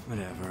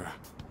 Whatever.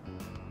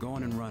 Go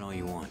on and run all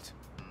you want.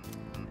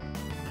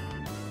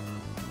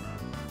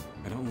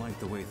 I don't like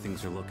the way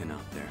things are looking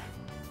out there.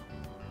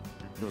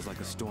 Feels like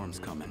a storm's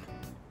coming.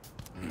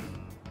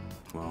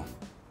 Well,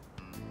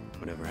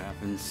 whatever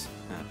happens,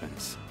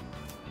 happens.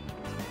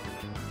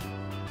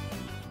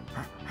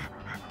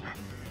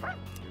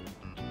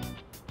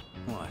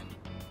 What?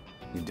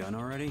 You done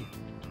already?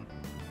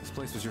 This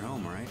place was your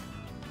home, right?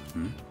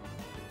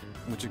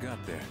 What you got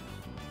there?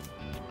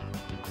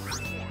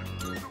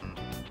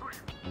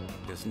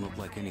 Doesn't look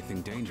like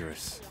anything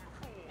dangerous.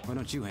 Why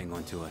don't you hang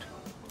on to it?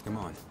 Come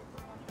on.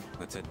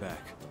 Let's head back.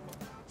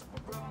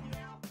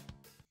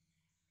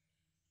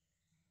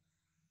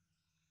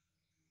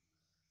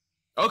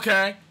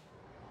 Okay.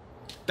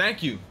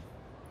 Thank you,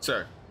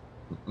 sir.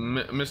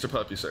 Mr.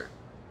 Puppy, sir.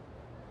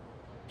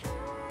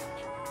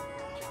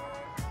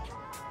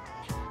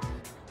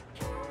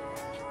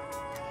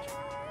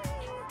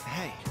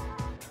 Hey.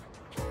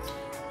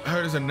 I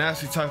heard there's a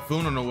nasty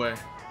typhoon on the way.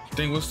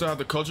 Think we'll still have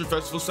the culture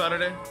festival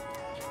Saturday?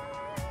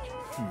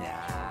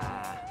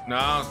 Nah. No,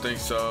 I don't think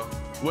so.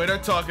 The way they're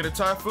talking, the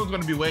typhoon's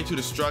gonna be way too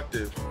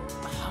destructive.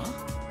 Huh?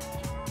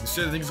 You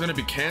said think it's gonna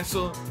be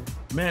canceled?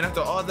 Man, after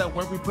all that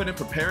work we put in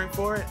preparing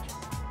for it?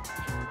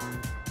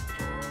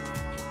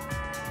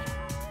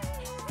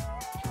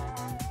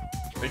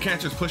 They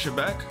can't just push it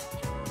back?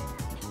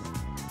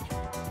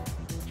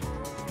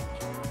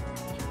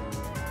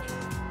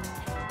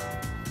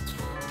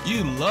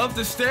 You love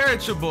to stare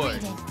at your boy.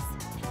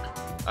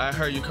 I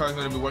heard your car's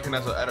gonna be working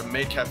at a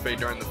maid cafe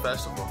during the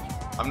festival.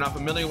 I'm not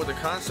familiar with the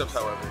concept,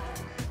 however.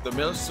 The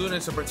male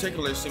students in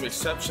particular seem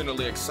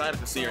exceptionally excited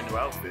to see your new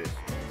outfit.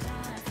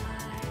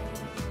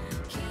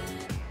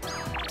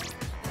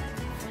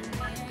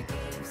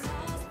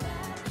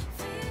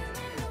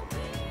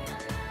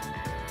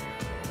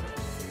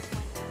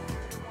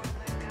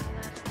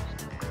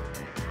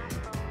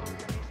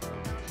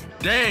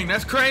 Dang,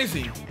 that's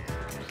crazy.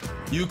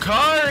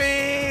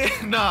 Yukari!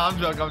 Nah, I'm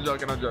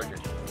joking.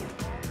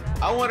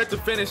 I wanted to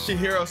finish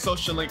Chihiro's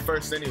social link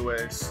first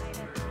anyways.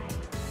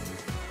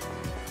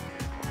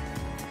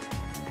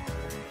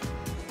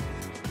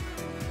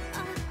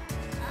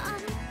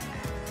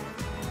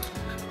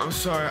 I'm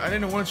sorry, I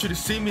didn't want you to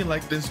see me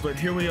like this, but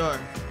here we are.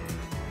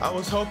 I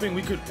was hoping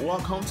we could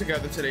walk home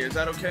together today. Is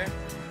that okay?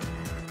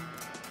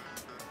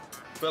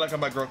 I feel like I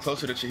might grow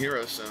closer to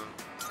Chihiro soon.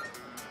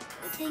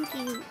 Thank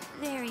you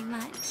very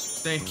much.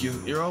 Thank you.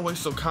 You're always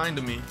so kind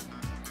to me.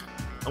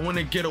 I want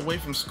to get away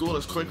from school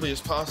as quickly as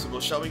possible.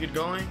 Shall we get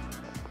going?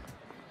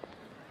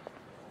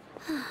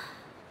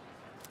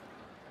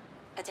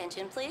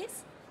 Attention,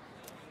 please.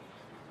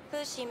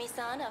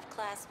 Fushimi-san of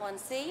Class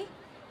 1C.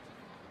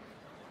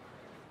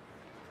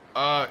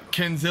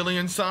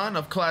 KenZillion-san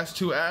of Class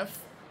 2F.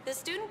 The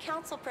Student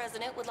Council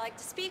President would like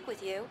to speak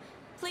with you.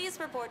 Please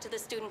report to the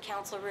Student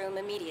Council room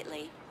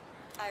immediately.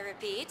 I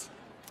repeat.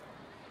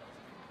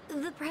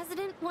 The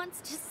president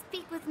wants to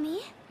speak with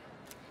me?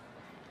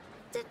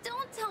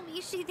 Don't tell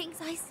me she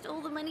thinks I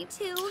stole the money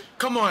too.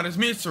 Come on, it's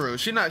Mitsuru.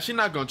 She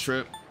not gonna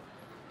trip.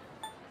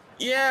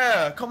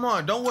 Yeah, come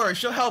on, don't worry.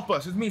 She'll help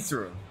us. It's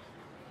Mitsuru.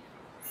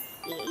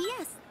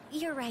 Yes,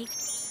 you're right.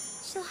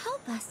 She'll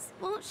help us,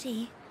 won't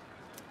she?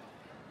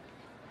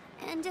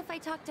 And if I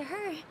talk to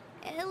her,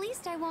 at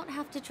least I won't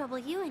have to trouble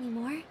you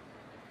anymore.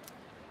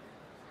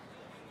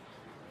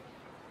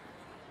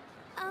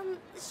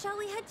 Shall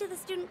we head to the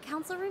student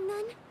council room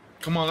then?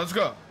 Come on, let's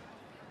go.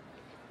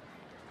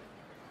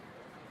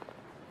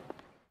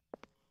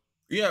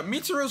 Yeah,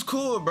 Mitsuru's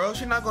cool, bro.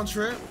 She's not gonna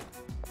trip.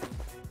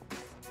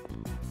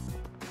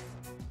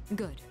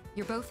 Good.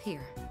 You're both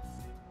here.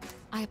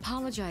 I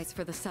apologize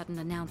for the sudden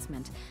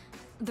announcement.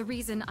 The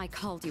reason I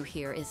called you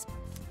here is...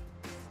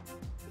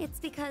 It's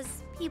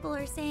because people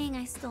are saying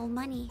I stole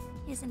money,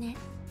 isn't it?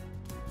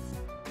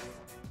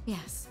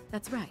 Yes,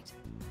 that's right.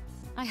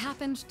 I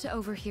happened to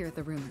overhear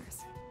the rumors.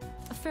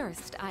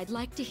 First, I'd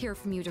like to hear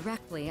from you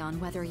directly on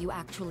whether you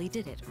actually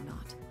did it or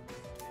not.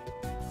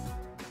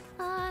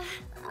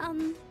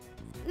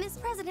 Miss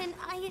President,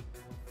 I...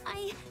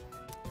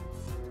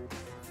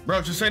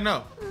 Bro, just say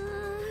no.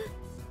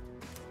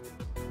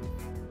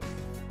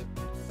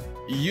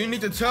 You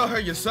need to tell her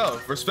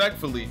yourself,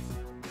 respectfully.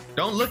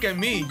 Don't look at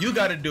me. You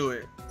gotta do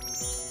it.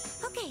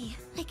 Okay,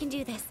 I can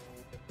do this.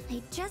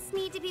 I just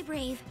need to be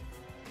brave.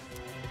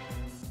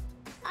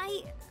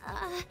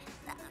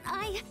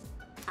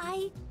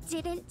 I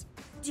didn't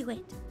do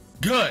it.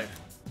 Good.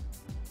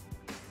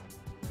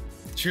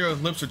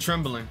 Chihiro's lips are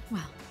trembling.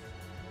 Well,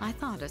 I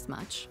thought as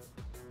much.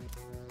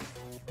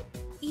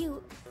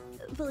 You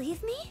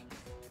believe me?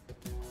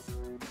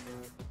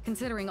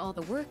 Considering all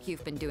the work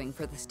you've been doing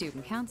for the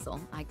student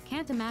council, I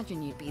can't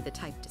imagine you'd be the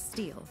type to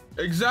steal.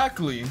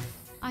 Exactly.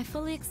 I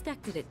fully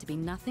expected it to be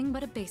nothing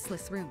but a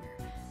baseless rumor.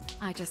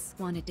 I just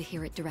wanted to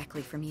hear it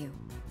directly from you.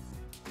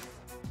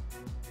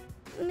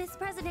 Miss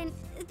President,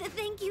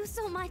 thank you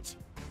so much.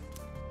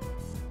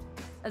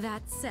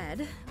 That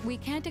said, we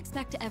can't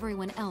expect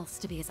everyone else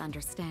to be as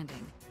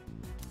understanding.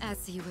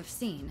 As you have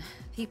seen,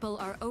 people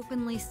are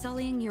openly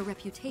sullying your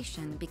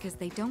reputation because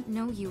they don't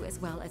know you as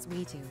well as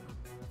we do.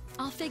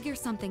 I'll figure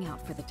something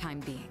out for the time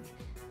being.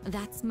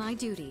 That's my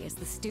duty as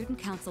the Student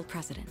Council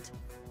President.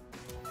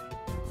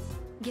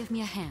 Give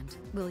me a hand,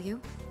 will you?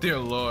 Dear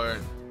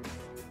Lord.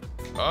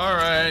 All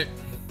right.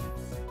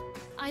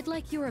 I'd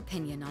like your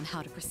opinion on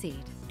how to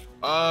proceed.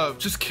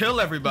 Just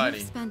kill everybody.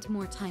 You've spent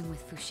more time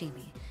with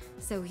Fushimi,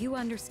 so you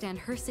understand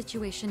her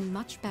situation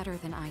much better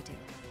than I do.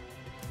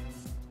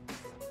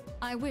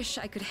 I wish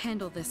I could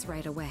handle this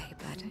right away,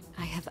 but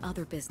I have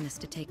other business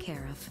to take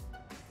care of.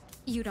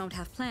 You don't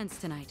have plans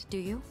tonight, do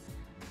you?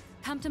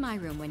 Come to my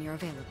room when you're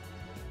available.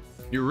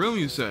 Your room,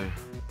 you say?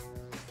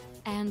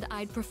 And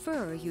I'd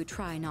prefer you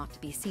try not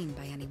to be seen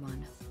by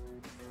anyone.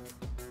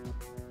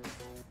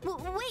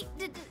 Wait,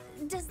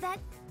 does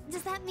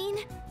that mean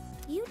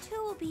you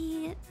two will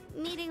be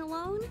meeting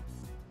alone?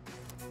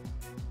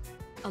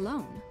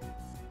 Alone?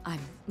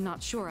 I'm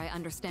not sure I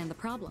understand the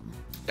problem.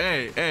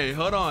 Hey,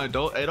 hold on.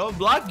 Don't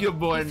block your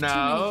boy If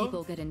now. too many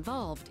people get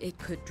involved, it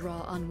could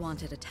draw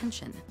unwanted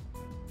attention.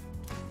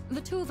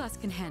 The two of us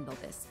can handle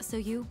this, so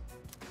you...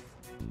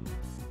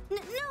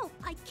 No,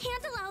 I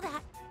can't allow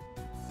that.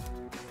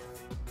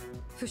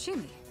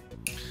 Fushimi.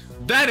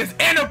 That is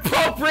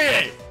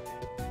inappropriate!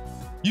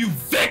 You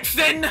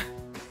vixen!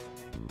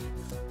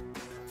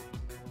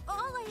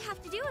 All I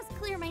have to do is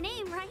clear my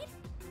name, right?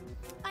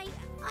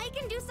 I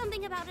can do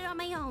something about it on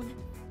my own.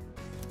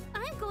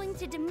 I'm going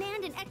to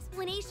demand an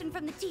explanation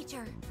from the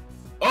teacher.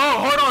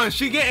 Oh, hold on.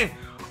 She getting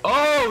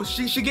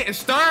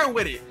stern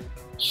with it.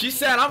 She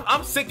said,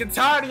 I'm sick and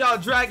tired of y'all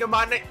dragging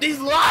my name. These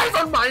lies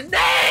on my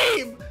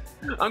name!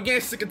 I'm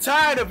getting sick and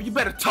tired of it. You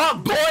better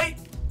talk, boy!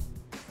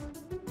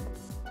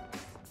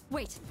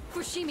 Wait,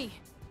 Fushimi.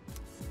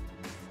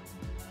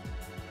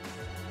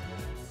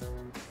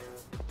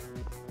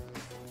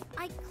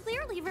 I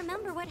clearly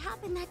remember what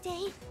happened that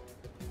day.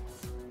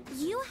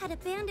 You had a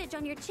bandage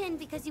on your chin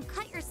because you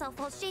cut yourself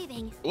while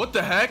shaving. What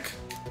the heck?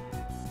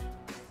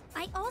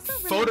 I also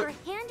remember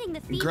handing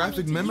the fee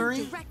graphic money to memory?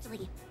 you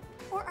directly.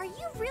 Or are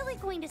you really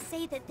going to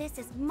say that this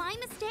is my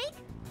mistake?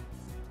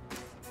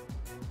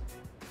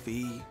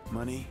 Fee,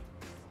 money?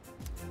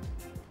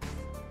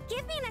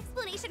 Give me an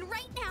explanation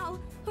right now,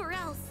 or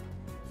else.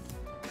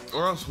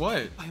 Or else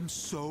what? I'm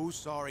so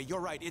sorry. You're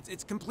right.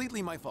 It's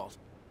completely my fault.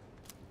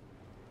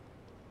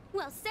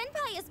 Well,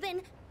 Senpai has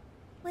been...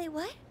 Wait,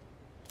 what?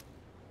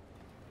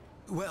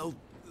 Well,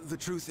 the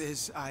truth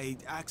is, I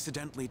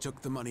accidentally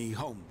took the money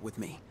home with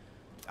me.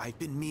 I've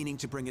been meaning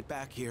to bring it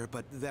back here,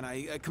 but then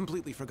I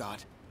completely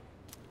forgot.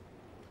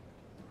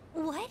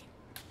 What?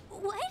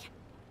 What?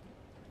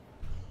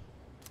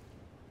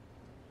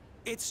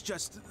 It's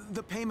just,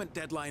 the payment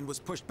deadline was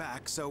pushed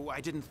back, so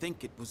I didn't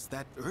think it was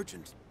that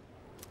urgent.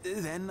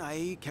 Then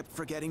I kept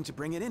forgetting to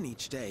bring it in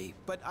each day,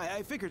 but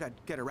I figured I'd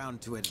get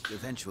around to it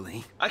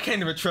eventually. I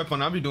can't even trip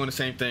on it. I'll be doing the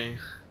same thing.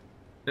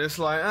 It's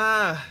like,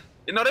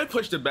 you know, they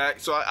pushed it back,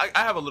 so I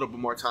have a little bit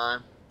more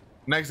time.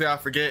 Next day I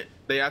forget,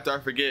 day after I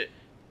forget,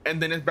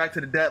 and then it's back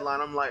to the deadline.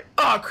 I'm like,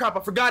 oh crap,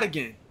 I forgot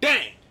again.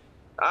 Dang!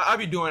 I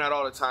be doing that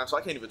all the time, so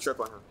I can't even trip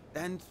on him.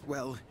 And,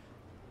 well,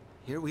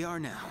 here we are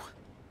now.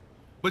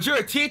 But you're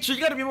a teacher,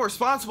 you gotta be more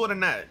responsible than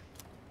that.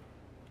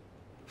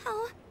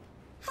 How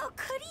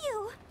could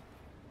you?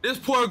 This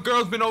poor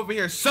girl's been over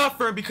here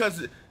suffering because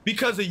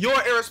of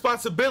your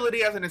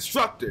irresponsibility as an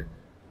instructor.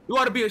 You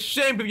ought to be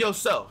ashamed of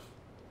yourself.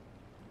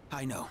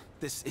 I know.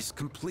 This is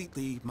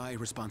completely my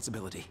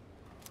responsibility.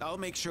 I'll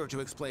make sure to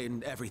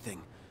explain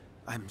everything.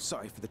 I'm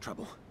sorry for the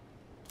trouble.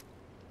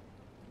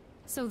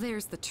 So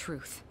there's the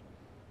truth.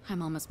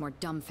 I'm almost more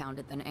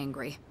dumbfounded than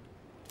angry.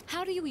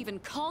 How do you even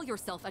call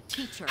yourself a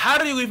teacher? How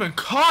do you even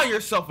call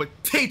yourself a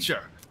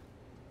teacher?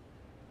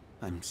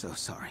 I'm so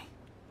sorry.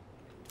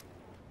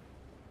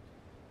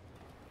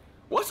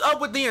 What's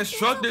up with the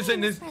instructors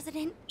in this?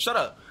 President. Shut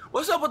up.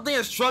 What's up with the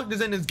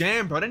instructors in this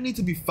game, bro? They need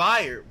to be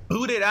fired,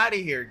 booted out of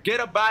here, get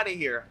up out of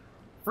here.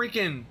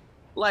 Freaking,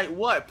 like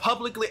what?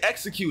 Publicly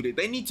executed.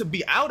 They need to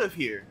be out of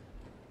here.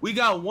 We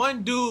got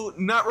one dude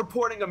not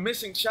reporting a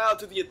missing child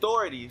to the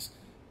authorities.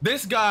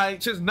 This guy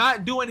just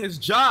not doing his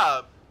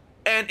job.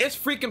 And it's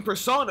freaking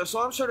Persona,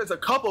 so I'm sure there's a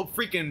couple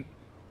freaking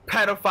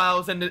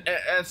pedophiles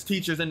as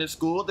teachers in this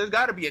school. There's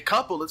got to be a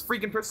couple. It's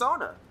freaking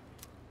Persona.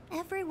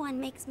 Everyone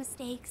makes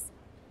mistakes.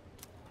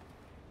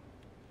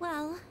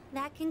 Well,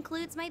 that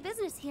concludes my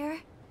business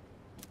here.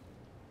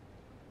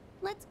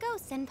 Let's go,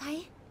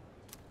 Senpai.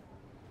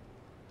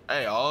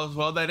 Hey, all's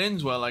well that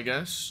ends well, I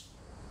guess.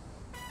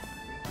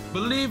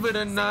 Believe it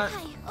or not.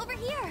 Senpai, over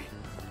here.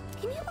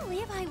 Can you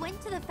believe I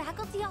went to the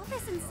faculty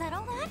office and said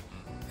all that?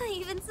 I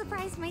even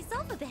surprised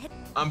myself a bit.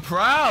 I'm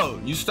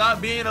proud. You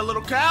stopped being a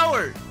little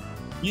coward.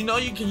 You know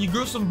you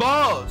grew some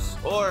balls.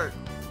 Or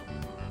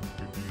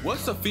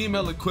what's the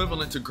female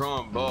equivalent to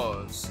growing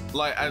balls?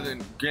 Like as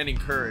in gaining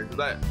courage.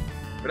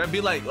 Would that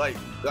be like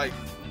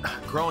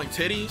growing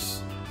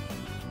titties?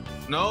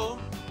 No?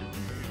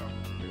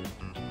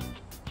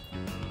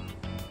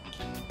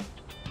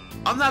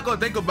 I'm not gonna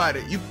think about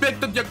it. You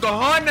picked up your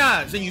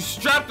cojones and you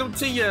strapped them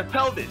to your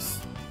pelvis.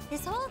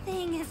 This whole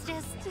thing is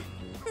just...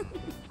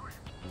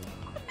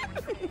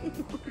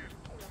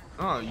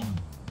 Oh, you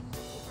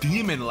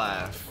demon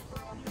laugh.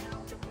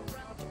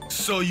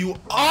 So you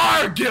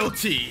are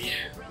guilty.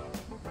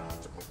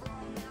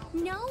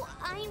 No,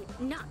 I'm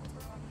not.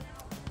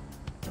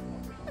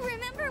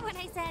 Remember when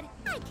I said,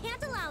 I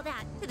can't allow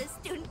that to the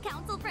student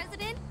council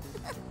president?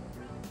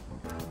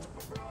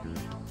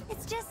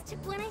 It's just,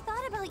 when I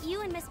thought about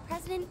you and Miss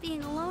President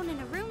being alone in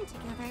a room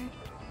together...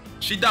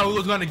 She thought we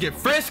was gonna get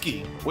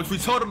frisky, which we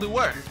totally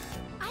were.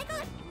 I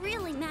got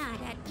really mad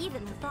at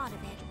even the thought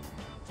of it.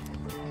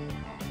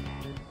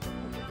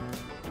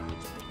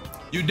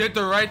 You did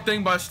the right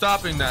thing by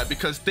stopping that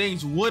because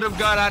things would have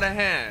got out of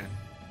hand.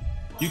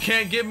 You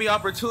can't give me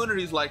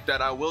opportunities like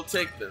that. I will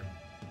take them.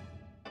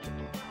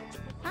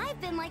 I've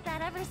been like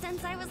that ever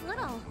since I was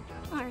little,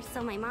 or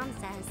so my mom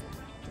says.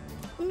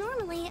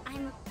 Normally,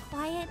 I'm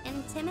quiet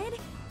and timid,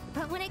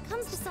 but when it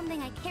comes to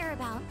something I care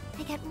about,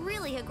 I get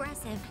really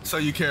aggressive. So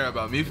you care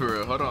about me for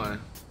real? Hold on.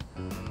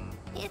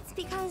 It's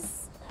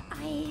because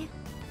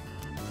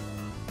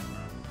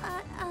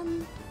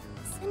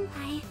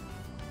Senpai,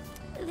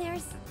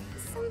 there's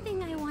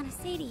something I want to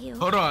say to you.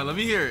 Hold on, let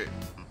me hear it.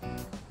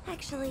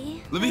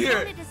 Actually, let me hear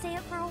it. I wanted to say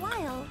it for a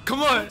while.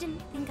 Come on. I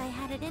didn't think I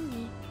had it in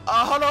me.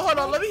 Hold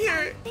on, let me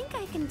hear it. I think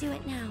I can do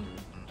it now.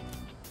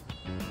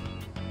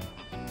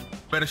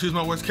 Better choose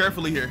my words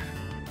carefully here.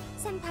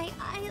 Senpai,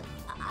 I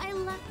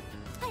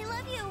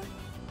love you.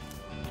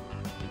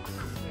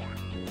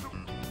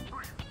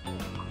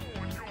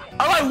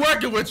 I like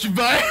working with you,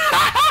 bud.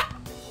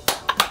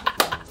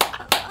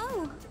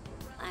 Oh,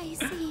 I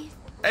see.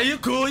 Hey, you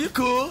cool?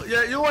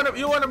 Yeah, you're one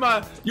of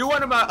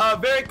my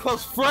very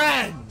close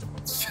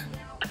friends.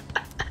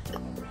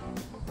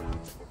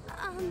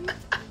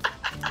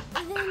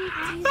 Then do you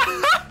think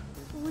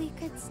we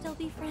could still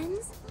be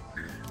friends?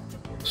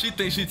 She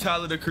thinks she's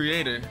Tyler the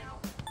Creator.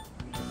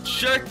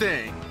 Sure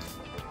thing.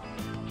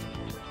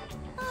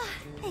 Oh,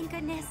 thank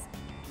goodness.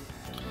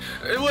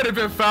 It would have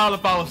been foul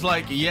if I was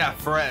like, yeah,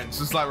 friends.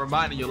 Just like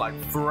reminding you, like,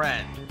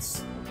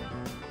 friends.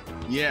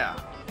 Yeah,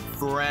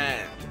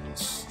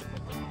 friends.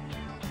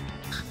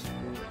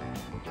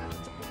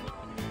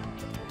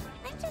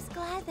 I'm just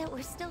glad that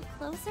we're still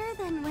closer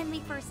than when we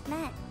first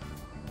met.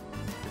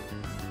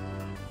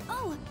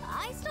 Oh,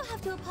 I still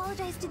have to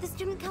apologize to the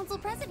student council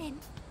president.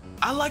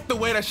 I like the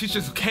way that she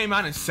just came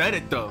out and said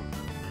it though.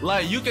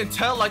 Like you can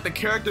tell like the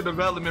character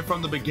development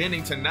from the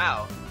beginning to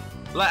now.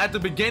 Like at the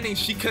beginning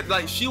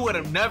she would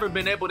have never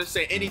been able to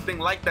say anything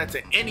like that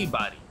to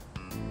anybody.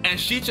 And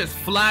she just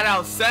flat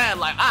out said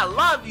like, I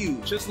love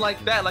you, just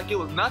like that, like it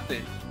was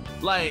nothing.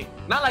 Like,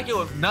 not like it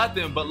was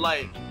nothing, but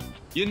like,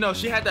 you know,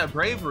 she had that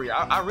bravery.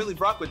 I really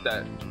rock with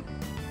that.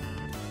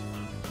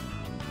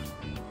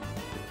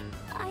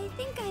 I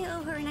think I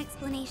owe her an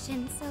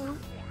explanation, so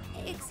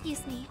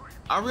excuse me.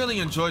 I really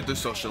enjoyed the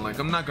social link,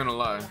 I'm not gonna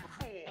lie.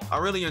 I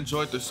really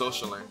enjoyed the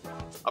social link.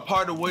 I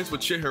parted ways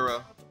with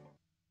Chihiro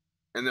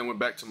and then went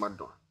back to my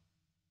dorm.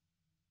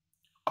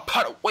 I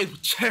parted ways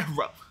with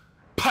Chihiro.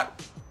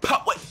 Part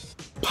way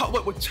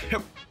with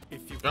Chihiro.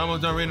 You're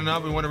almost done reading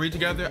up. We want to read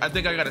together? I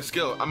think I got a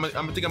skill. I think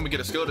I'm gonna get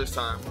a skill this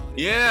time.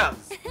 Yeah.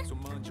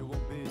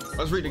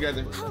 Let's read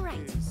together. All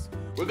right.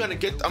 We're gonna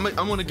get. I'm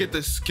gonna get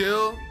the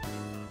skill.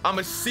 I'm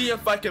gonna see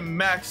if I can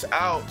max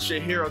out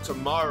Chihiro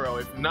tomorrow.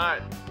 If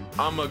not,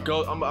 I'm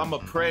gonna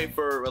pray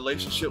for a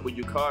relationship with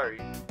Yukari,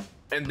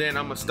 and then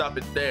I'm gonna stop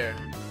it there.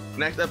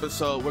 Next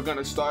episode, we're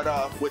gonna start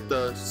off with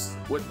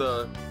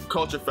the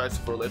culture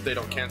festival if they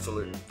don't cancel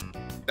it.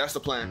 That's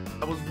the plan.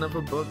 I was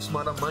never book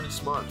smart on money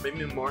smart. Made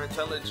me more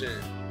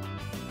intelligent.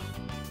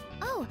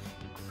 Oh,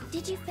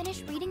 did you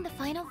finish reading the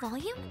final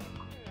volume?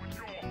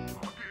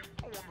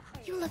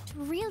 You looked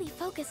really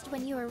focused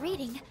when you were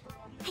reading.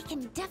 I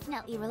can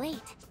definitely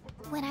relate.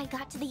 When I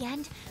got to the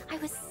end, I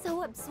was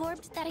so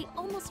absorbed that I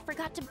almost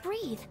forgot to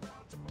breathe.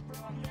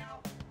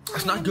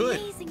 That's not good.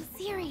 Amazing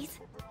series.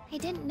 I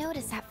didn't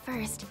notice at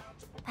first,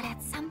 but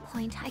at some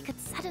point I could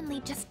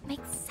suddenly just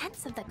make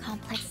sense of the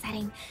complex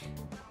setting.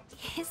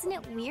 Isn't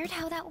it weird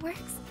how that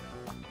works?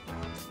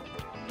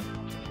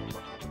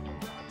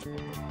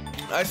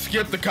 I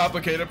skipped the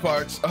complicated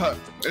parts.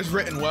 It's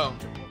written well.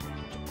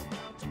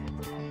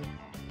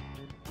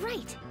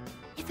 Right.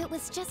 If it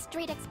was just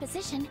straight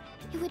exposition,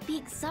 it would be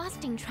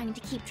exhausting trying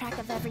to keep track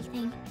of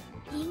everything.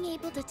 Being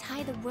able to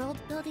tie the world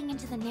building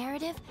into the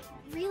narrative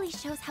really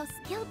shows how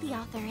skilled the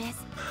author is.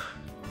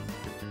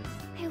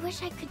 I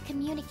wish I could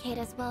communicate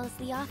as well as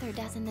the author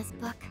does in this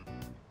book.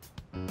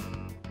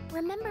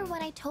 Remember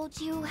when I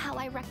told you how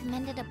I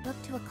recommended a book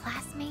to a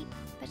classmate,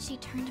 but she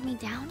turned me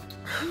down?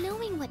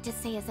 Knowing what to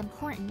say is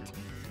important,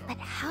 but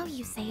how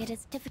you say it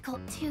is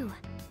difficult too.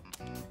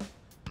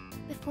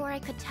 Before I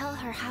could tell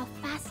her how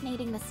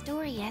fascinating the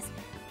story is,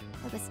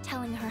 I was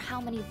telling her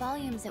how many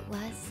volumes it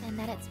was and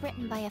that it's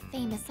written by a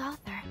famous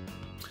author.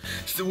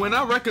 So when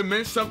I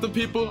recommend something,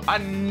 people, I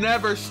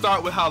never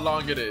start with how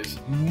long it is.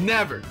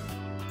 Never.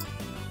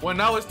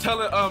 When I was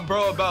telling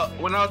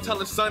when I was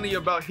telling Sunny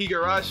about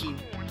Higurashi,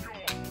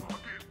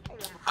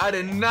 I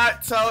did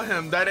not tell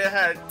him that it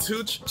had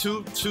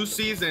two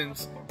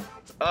seasons.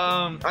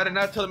 I did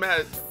not tell him it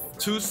had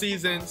 2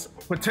 seasons,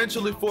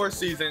 potentially 4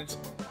 seasons,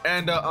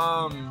 and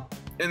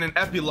an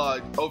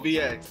epilogue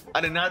OVA.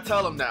 I did not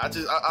tell him that.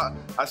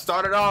 I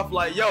started off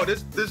like, yo,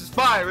 this is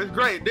fire, it's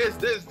great, this,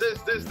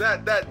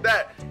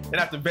 that. And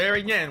at the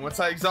very end, once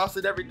I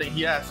exhausted everything,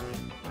 he asked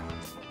me,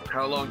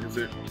 how long is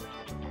it?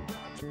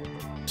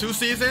 2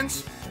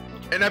 seasons,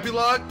 an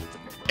epilogue,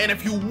 and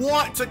if you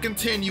want to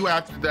continue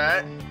after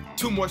that,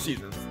 2 more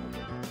seasons.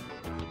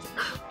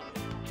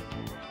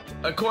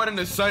 According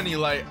to Sunny,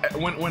 like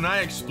when I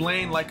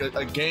explain like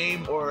a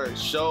game or a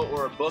show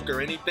or a book or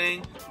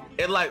anything,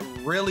 it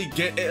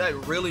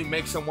really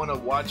makes him want to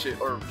watch it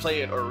or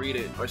play it or read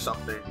it or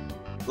something.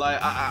 Like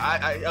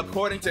I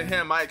according to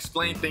him, I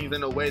explain things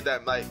in a way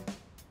that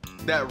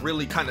that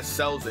really kind of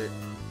sells it.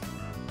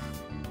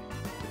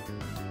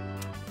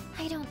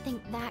 I don't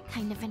think that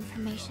kind of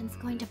information's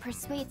going to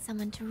persuade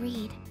someone to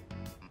read.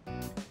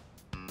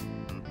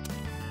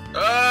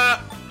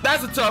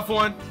 That's a tough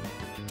one.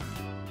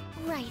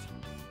 Right.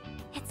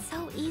 It's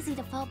so easy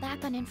to fall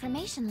back on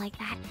information like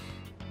that,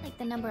 like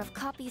the number of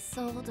copies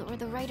sold or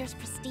the writer's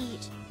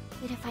prestige.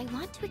 But if I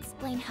want to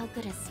explain how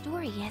good a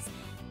story is,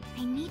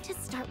 I need to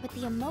start with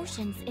the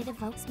emotions it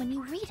evokes when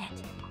you read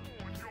it.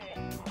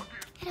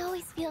 It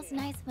always feels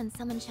nice when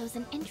someone shows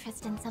an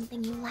interest in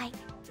something you like.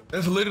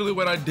 That's literally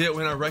what I did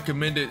when I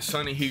recommended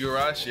Sunny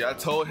Higurashi. I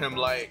told him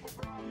like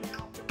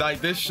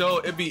this show,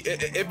 it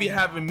be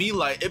having me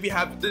like,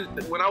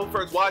 when I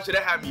first watched it,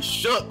 it had me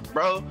shook,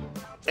 bro.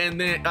 And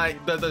then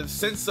like the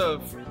sense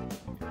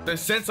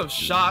of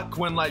shock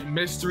when like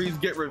mysteries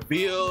get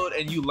revealed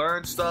and you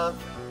learn stuff,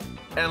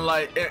 and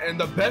like and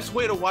the best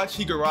way to watch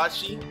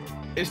Higurashi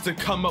is to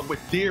come up with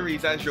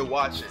theories as you're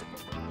watching.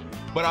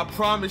 But I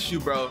promise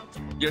you, bro,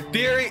 your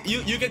theory,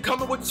 you can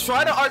come up with,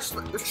 try to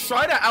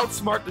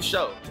outsmart the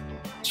show.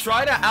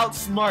 Try to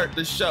outsmart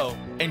the show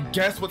and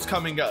guess what's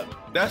coming up.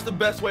 That's the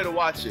best way to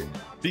watch it,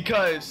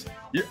 because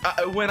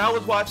when I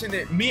was watching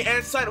it, me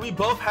and Sunny, we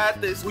both had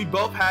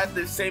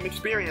this same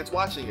experience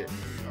watching it.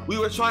 We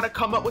were trying to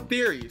come up with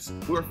theories.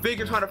 We were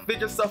trying to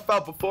figure stuff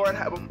out before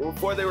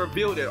they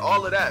revealed it,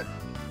 all of that.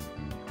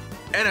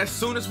 And as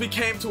soon as we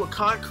came to a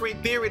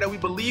concrete theory that we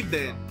believed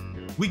in,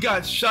 we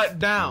got shut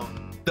down.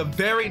 the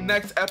very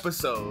next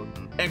episode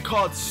and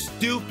called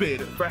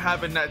stupid for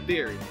having that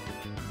theory.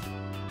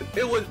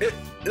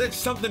 It's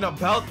something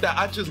about that.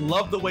 I just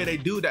love the way they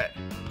do that.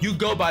 You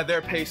go by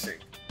their pacing.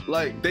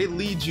 Like, they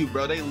lead you,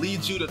 bro. They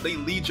lead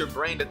your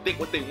brain to think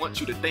what they want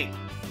you to think.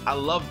 I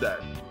love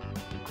that.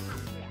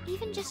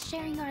 Even just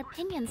sharing our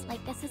opinions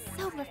like this is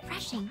so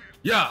refreshing.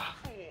 Yeah.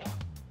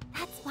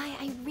 That's why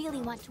I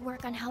really want to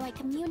work on how I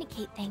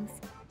communicate things.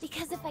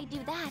 Because if I do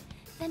that,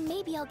 then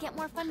maybe I'll get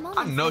more fun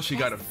moments. I know like she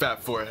this. got a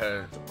fat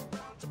forehead.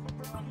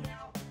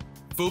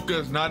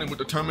 Fuka is nodding with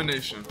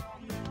determination.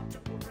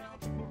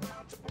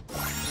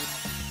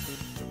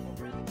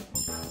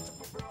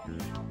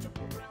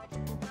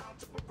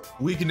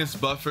 Weakness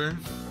buffer.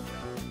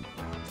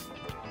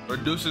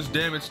 Reduces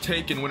damage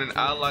taken when an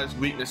ally's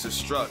weakness is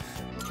struck.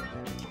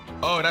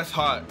 Oh, that's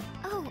hot.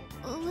 Oh,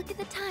 look at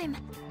the time.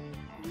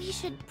 We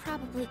should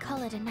probably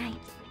call it a night.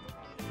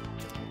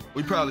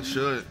 We probably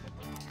should.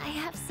 I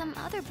have some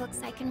other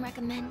books I can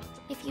recommend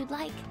if you'd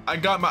like. I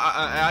got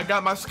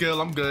my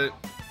skill. I'm good.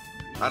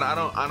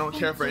 I don't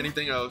care for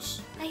anything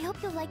else. I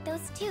hope you'll like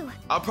those too.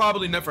 I'll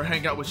probably never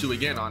hang out with you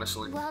again,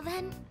 honestly. Well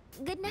then,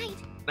 good night.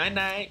 Night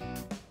night.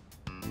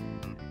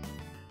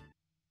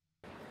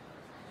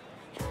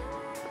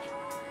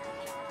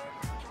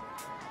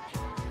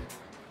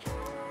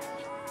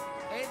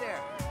 Hey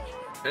there.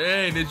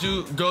 Hey, did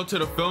you go to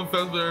the film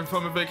festival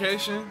from a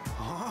vacation?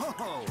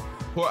 Oh.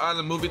 Port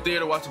Island movie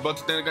theater, watch a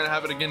bunch of things. They're gonna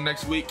have it again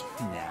next week.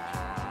 Nah.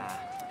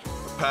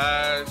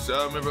 Pass.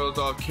 I remember it was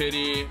all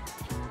kiddie.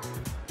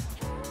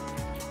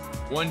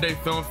 One Day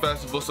Film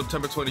Festival,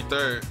 September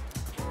 23rd.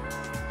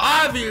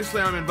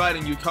 Obviously, I'm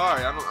inviting you,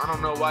 Kari. I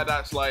don't know why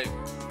that's like.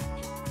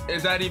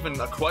 Is that even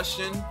a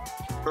question?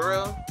 For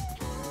real?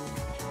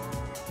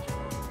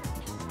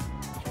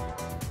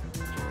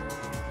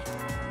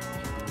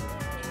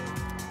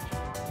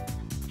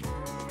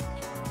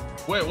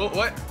 Wait,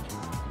 what?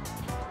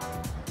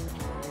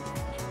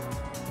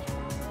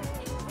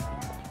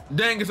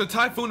 Dang, is a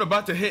typhoon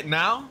about to hit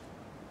now?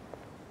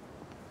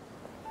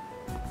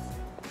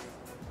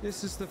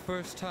 This is the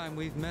first time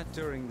we've met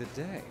during the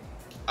day.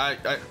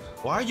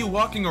 Why are you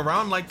walking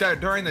around like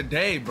that during the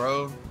day,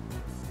 bro?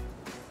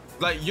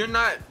 Like, you're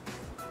not...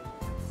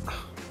 I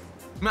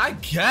mean, I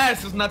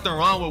guess there's nothing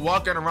wrong with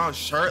walking around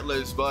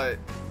shirtless, but...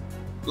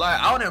 like,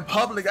 out in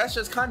public, that's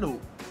just kind of...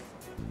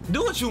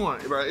 do what you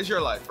want, bro. It's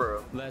your life,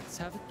 bro. Let's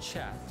have a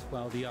chat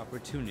while the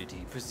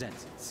opportunity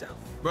presents itself.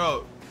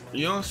 Bro,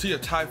 you don't see a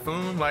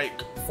typhoon,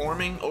 like,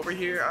 forming over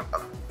here?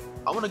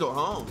 I want to go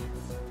home.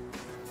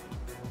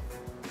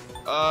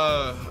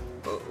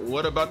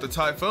 What about the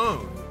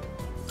typhoon?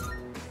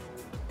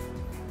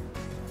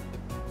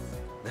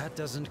 That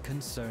doesn't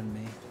concern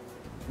me.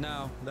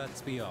 Now,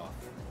 let's be off.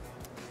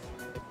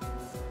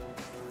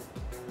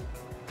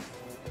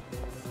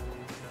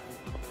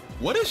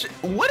 What is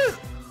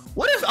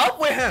up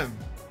with him?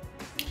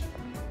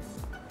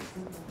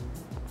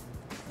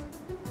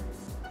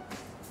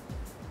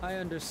 I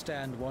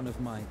understand one of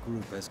my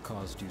group has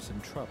caused you some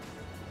trouble.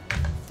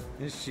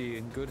 Is she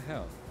in good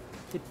health?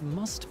 It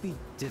must be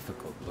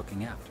difficult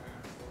looking after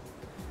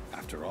her.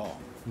 After all,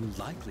 you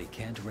likely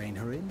can't rein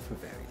her in for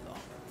very long.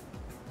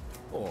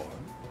 Or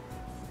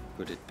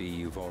could it be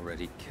you've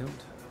already killed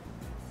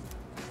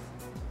her?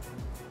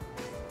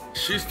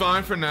 She's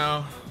fine for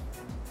now.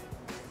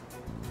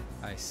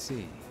 I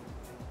see.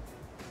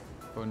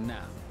 For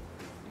now,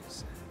 you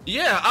said.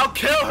 Yeah, I'll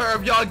kill her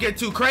if y'all get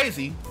too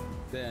crazy.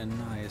 Then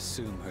I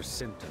assume her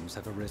symptoms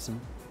have arisen.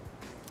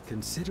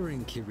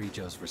 Considering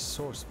Kirijo's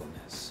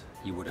resourcefulness,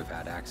 you would have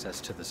had access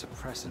to the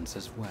suppressants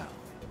as well.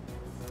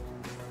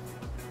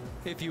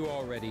 If you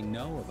already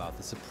know about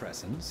the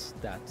suppressants,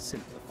 that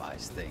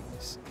simplifies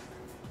things.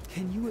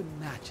 Can you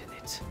imagine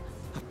it?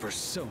 A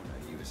persona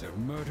user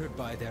murdered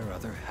by their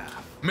other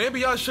half. Maybe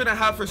y'all shouldn't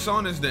have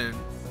personas then.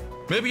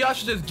 Maybe y'all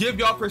should just give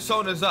y'all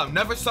personas up.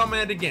 Never summon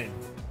it again.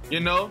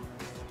 You know?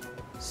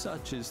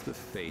 Such is the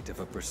fate of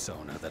a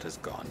persona that has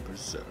gone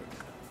berserk.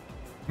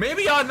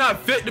 Maybe y'all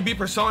not fit to be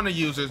persona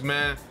users,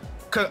 man.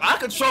 Cause I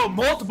control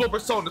multiple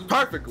personas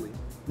perfectly.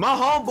 My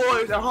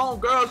homeboys and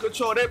homegirls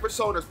control their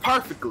personas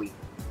perfectly.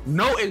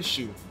 No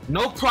issue.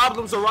 No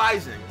problems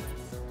arising.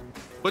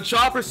 But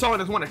y'all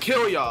personas want to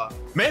kill y'all.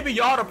 Maybe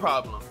y'all the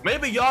problem.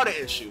 Maybe y'all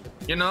the issue.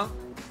 You know?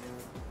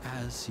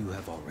 As you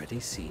have already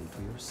seen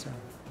for yourself.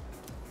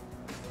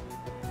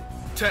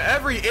 To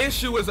every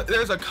issue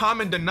there's a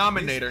common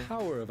denominator. This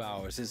power of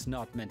ours is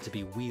not meant to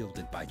be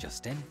wielded by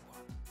just anyone.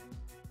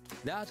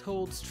 That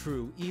holds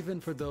true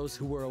even for those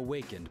who were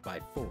awakened by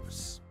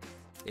force.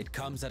 It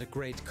comes at a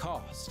great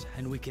cost,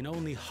 and we can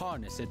only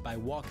harness it by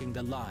walking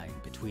the line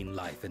between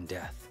life and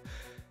death.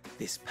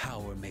 This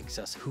power makes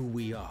us who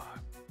we are.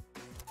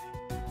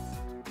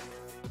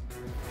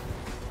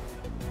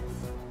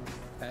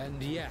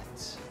 And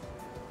yet,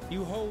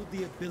 you hold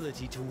the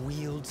ability to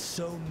wield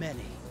so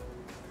many.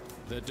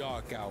 The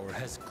Dark Hour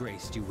has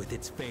graced you with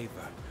its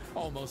favor,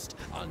 almost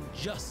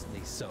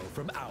unjustly so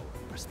from our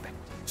perspective.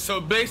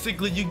 So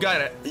basically, you got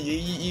a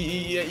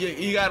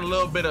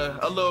little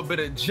bit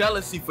of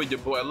jealousy for your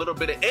boy, a little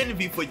bit of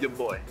envy for your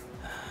boy.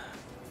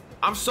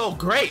 I'm so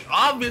great.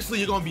 Obviously,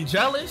 you're gonna be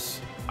jealous.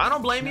 I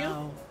don't blame you.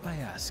 Now, I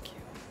ask you.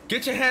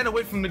 Get your hand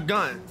away from the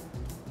gun.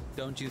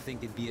 Don't you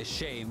think it'd be a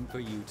shame for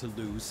you to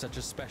lose such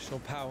a special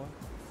power?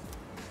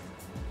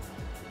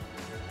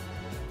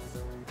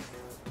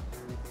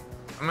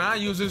 I mean, I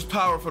use this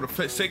power for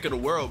the sake of the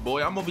world,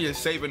 boy. I'm over here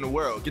saving the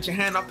world. Get your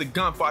hand off the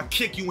gun before I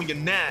kick you in your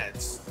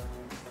nads.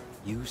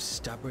 You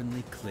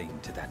stubbornly cling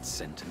to that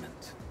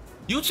sentiment.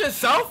 You just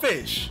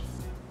selfish.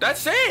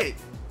 That's it.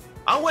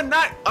 I'm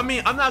not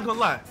gonna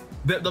lie.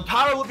 The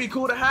power would be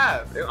cool to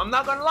have. I'm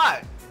not gonna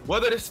lie.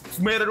 Whether this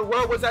man of the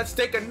world was at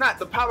stake or not,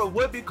 the power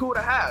would be cool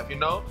to have, you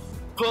know?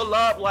 Pull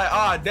up like,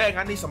 ah, dang,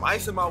 I need some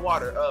ice in my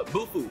water.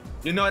 Boo-foo.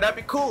 You know, that'd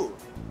be cool.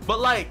 But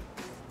like,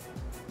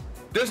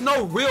 there's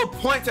no real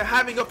point to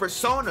having a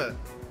persona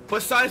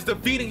besides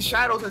defeating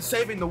shadows and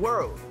saving the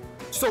world.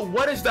 So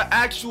what is the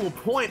actual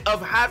point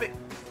of having...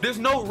 There's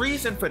no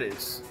reason for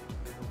this.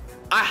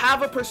 I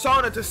have a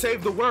persona to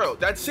save the world.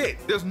 That's it.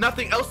 There's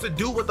nothing else to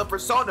do with the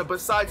persona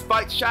besides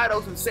fight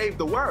shadows and save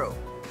the world.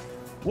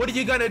 What are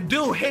you gonna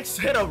do?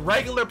 Hit a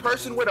regular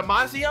person with a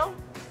Mazio?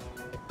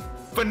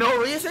 For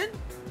no reason?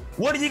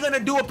 What are you gonna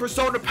do with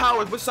persona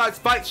powers besides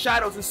fight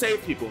shadows and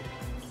save people?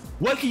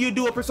 What can you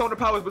do with persona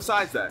powers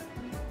besides that?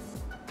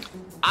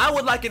 I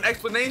would like an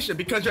explanation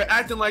because you're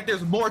acting like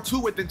there's more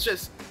to it than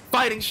just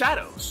fighting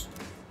shadows.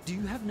 Do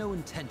you have no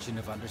intention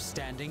of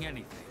understanding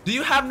anything? Do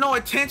you have no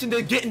intention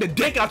to getting the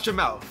dick out your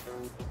mouth?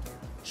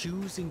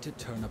 Choosing to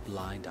turn a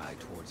blind eye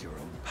towards your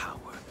own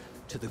power,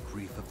 to the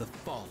grief of the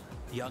fallen,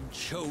 the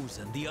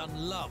unchosen, the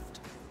unloved.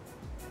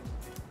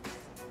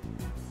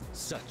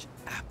 Such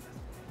apathy,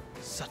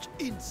 such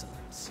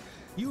insolence.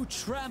 You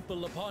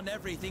trample upon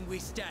everything we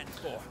stand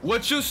for.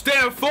 What you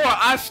stand for,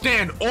 I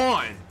stand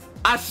on.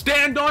 I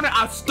stand on it,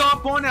 I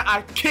stomp on it,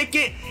 I kick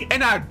it,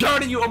 and I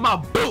dirty you on my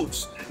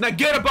boots. Now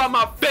get about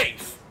my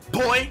face,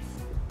 boy.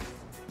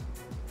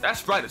 That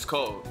Sprite is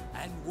cold.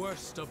 And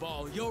worst of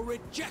all, your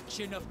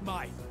rejection of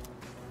mine.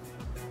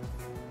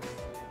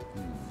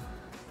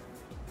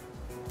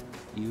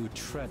 You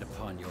tread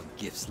upon your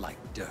gifts like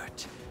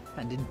dirt,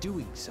 and in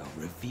doing so,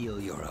 reveal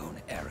your own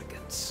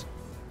arrogance.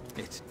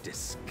 It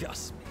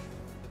disgusts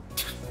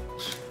me.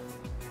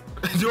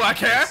 Do I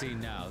care? I see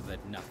now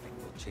that nothing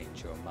will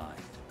change your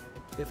mind.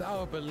 If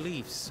our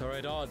beliefs are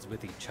at odds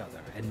with each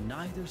other, and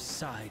neither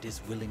side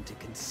is willing to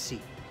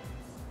concede,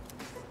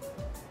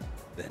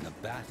 then a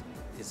battle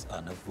is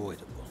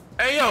unavoidable.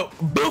 Hey yo,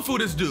 boo-foo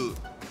this dude.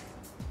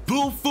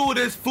 Boo-foo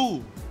this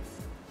fool.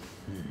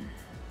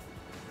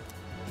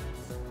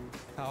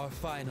 Our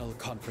final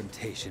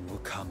confrontation will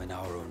come in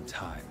our own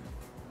time.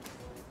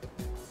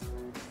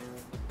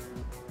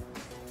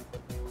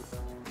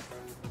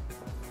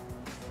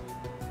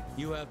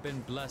 You have been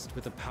blessed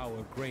with a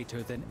power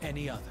greater than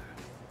any other,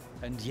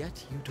 and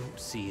yet you don't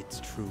see its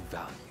true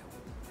value.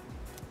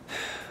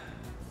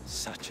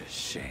 Such a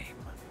shame.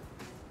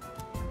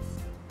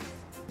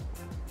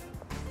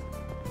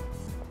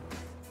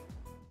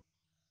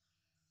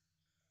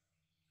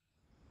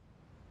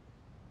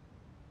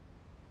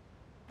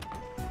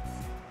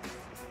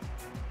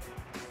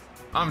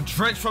 I'm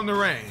drenched from the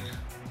rain.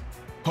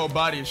 Whole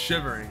body is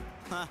shivering.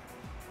 Huh.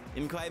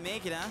 Didn't quite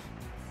make it, huh?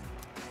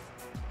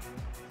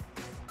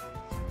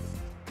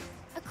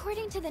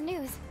 According to the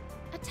news,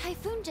 a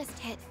typhoon just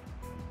hit.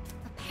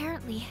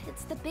 Apparently,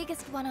 it's the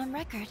biggest one on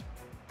record.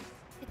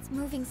 It's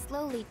moving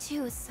slowly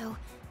too, so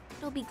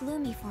it'll be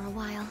gloomy for a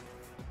while.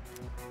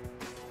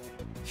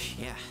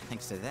 Yeah,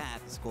 thanks to that,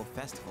 the school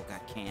festival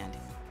got canned.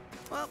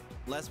 Well,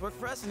 less work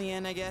for us in the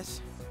end, I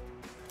guess.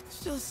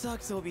 Still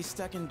sucks that we'll be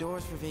stuck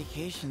indoors for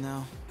vacation,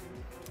 though.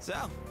 So,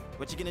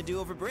 what you gonna do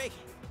over break?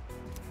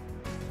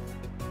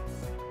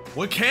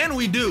 What can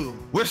we do?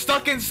 We're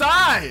stuck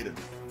inside.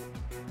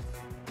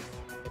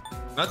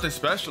 Nothing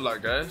special, I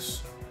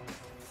guess.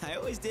 I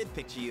always did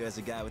picture you as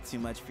a guy with too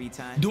much free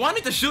time. Do I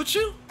need to shoot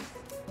you?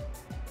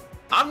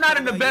 I'm not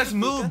in the best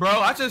mood, bro.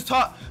 I just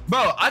got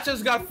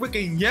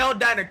freaking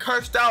yelled at and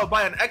cursed out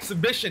by an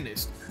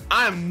exhibitionist.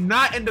 I am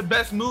not in the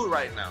best mood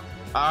right now.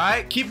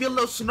 Alright? Keep your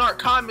little snark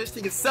comments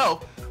to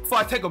yourself before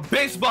I take a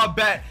baseball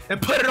bat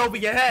and put it over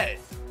your head.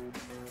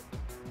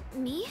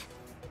 Me?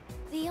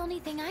 The only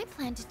thing I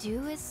plan to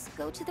do is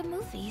go to the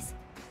movies.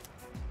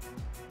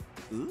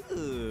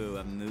 Ooh,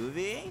 a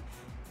movie?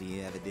 Do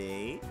you have a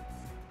date?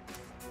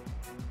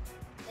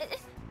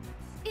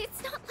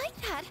 It's not like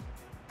that.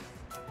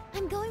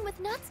 I'm going with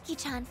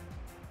Natsuki-chan.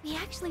 We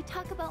actually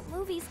talk about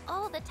movies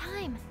all the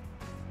time.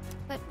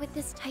 But with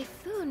this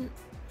typhoon,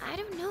 I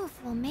don't know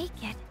if we'll make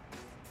it.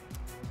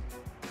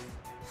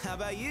 How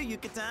about you,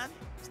 Yuka-tan?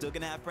 Still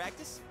gonna have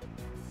practice?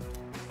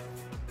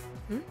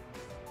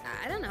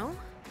 I don't know.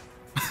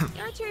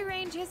 The archery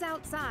range is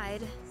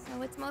outside,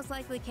 so it's most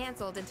likely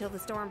canceled until the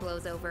storm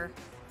blows over.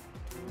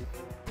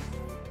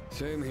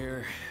 Same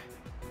here.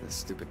 This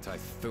stupid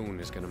typhoon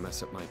is gonna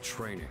mess up my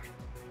training.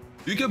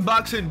 You can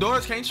box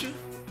indoors, can't you?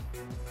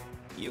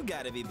 You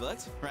gotta be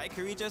booked, right,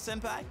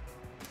 Kirijo-senpai?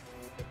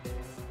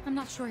 I'm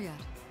not sure yet.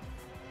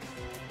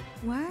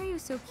 Why are you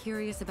so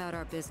curious about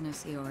our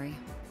business, Iori?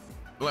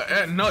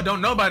 Well, no,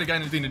 don't nobody got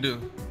anything to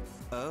do.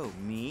 Oh,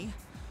 me?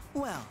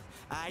 Well,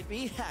 I'd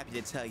be happy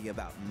to tell you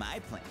about my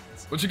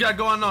plans. What you got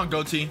going on,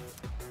 Goatee?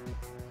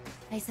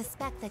 I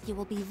suspect that you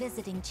will be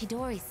visiting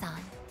Chidori-san.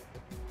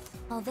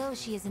 Although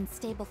she is in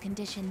stable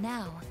condition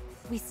now,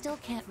 we still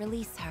can't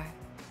release her.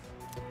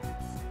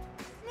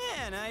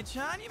 Man,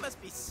 Ai-chan, you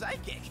must be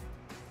psychic.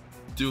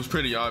 Dude, it was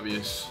pretty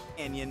obvious.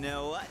 And you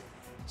know what?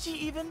 She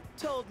even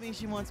told me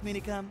she wants me to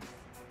come.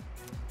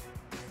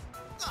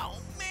 Oh,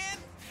 man.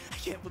 I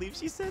can't believe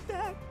she said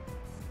that.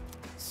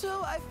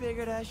 So I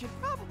figured I should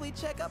probably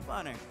check up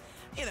on her.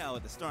 You know,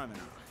 with the storm and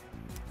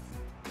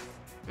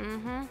all.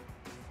 Mm-hmm.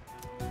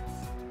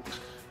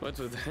 What's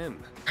with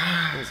him?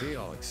 Is he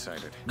all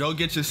excited? Go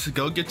get your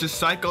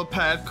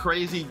psychopath,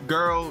 crazy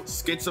girl,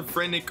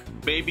 schizophrenic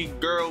baby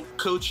girl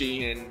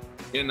coochie, and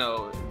you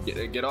know,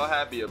 get all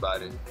happy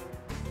about it.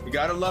 You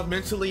gotta love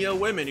mentally ill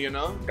women, you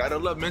know. Gotta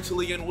love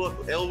mentally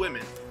ill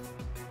women.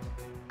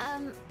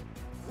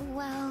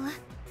 Well.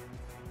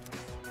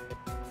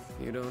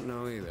 You don't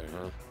know either,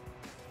 huh?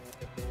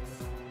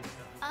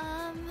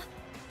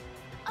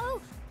 Oh,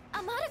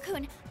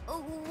 Amada-kun,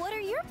 what are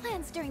your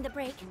plans during the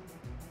break?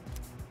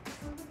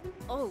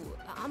 Oh,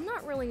 I'm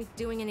not really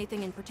doing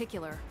anything in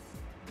particular.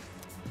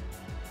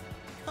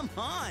 Come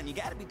on, you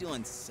gotta be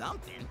doing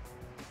something.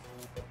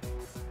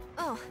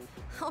 Oh,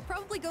 I'll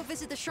probably go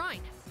visit the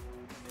shrine.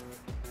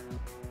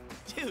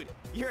 Dude,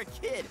 you're a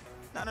kid,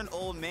 not an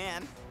old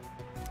man.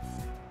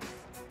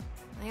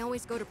 I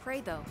always go to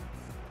pray, though.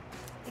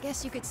 I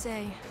guess you could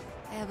say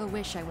I have a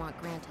wish I want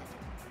granted.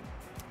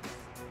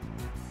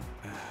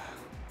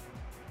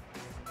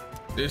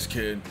 This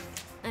kid.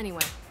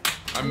 Anyway,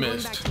 I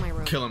missed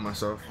killing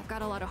myself. I've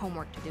got a lot of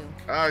homework to do.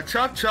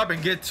 Chop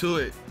and get to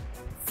it.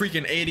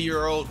 Freaking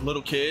 80-year-old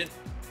little kid.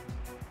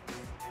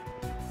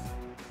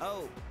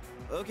 Oh,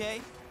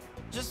 okay.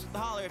 Just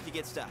holler if you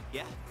get stuck,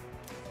 yeah?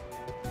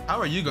 How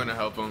are you gonna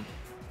help him?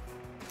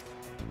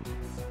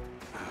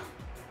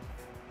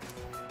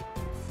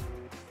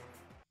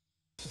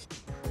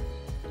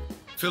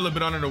 Feel a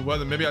bit under the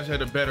weather. Maybe I should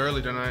head to bed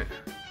early tonight.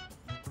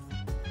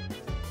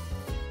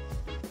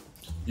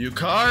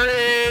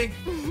 Yukari!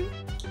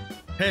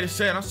 Hey, to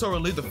say it, I'm so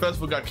relieved the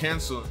festival got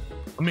canceled.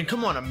 I mean,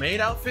 come on, a maid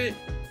outfit?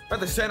 I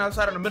have to stand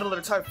outside in the middle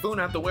of the typhoon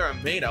and have to wear a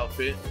maid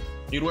outfit.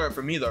 You'd wear it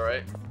for me though,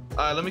 right?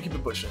 Alright, let me keep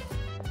it pushing.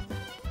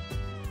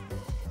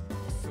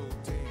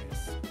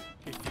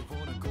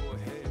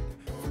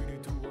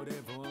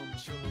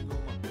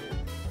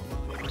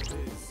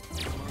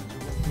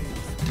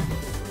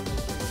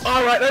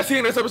 Alright, that's it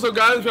in this episode,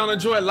 guys. If y'all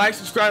enjoyed, like,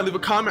 subscribe, leave a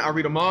comment. I'll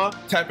read them all.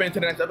 Tap into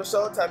the next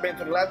episode, tap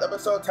into the last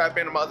episode, tap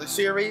into my other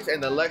series,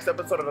 and the next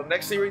episode of the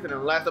next series, and the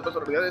last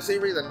episode of the other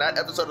series, and that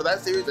episode of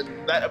that series,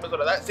 and that episode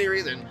of that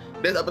series, and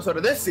this episode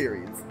of this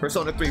series.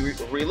 Persona 3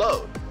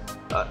 Reload.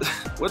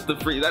 What the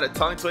freak? Is that a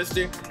tongue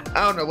twister?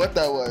 I don't know what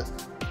that was.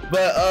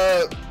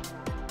 But,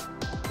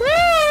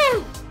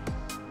 woo!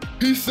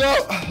 Peace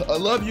out. I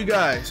love you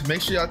guys.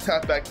 Make sure y'all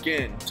tap back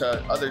in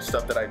to other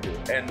stuff that I do.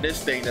 And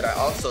this thing that I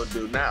also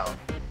do now.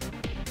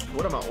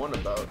 What am I on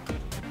about?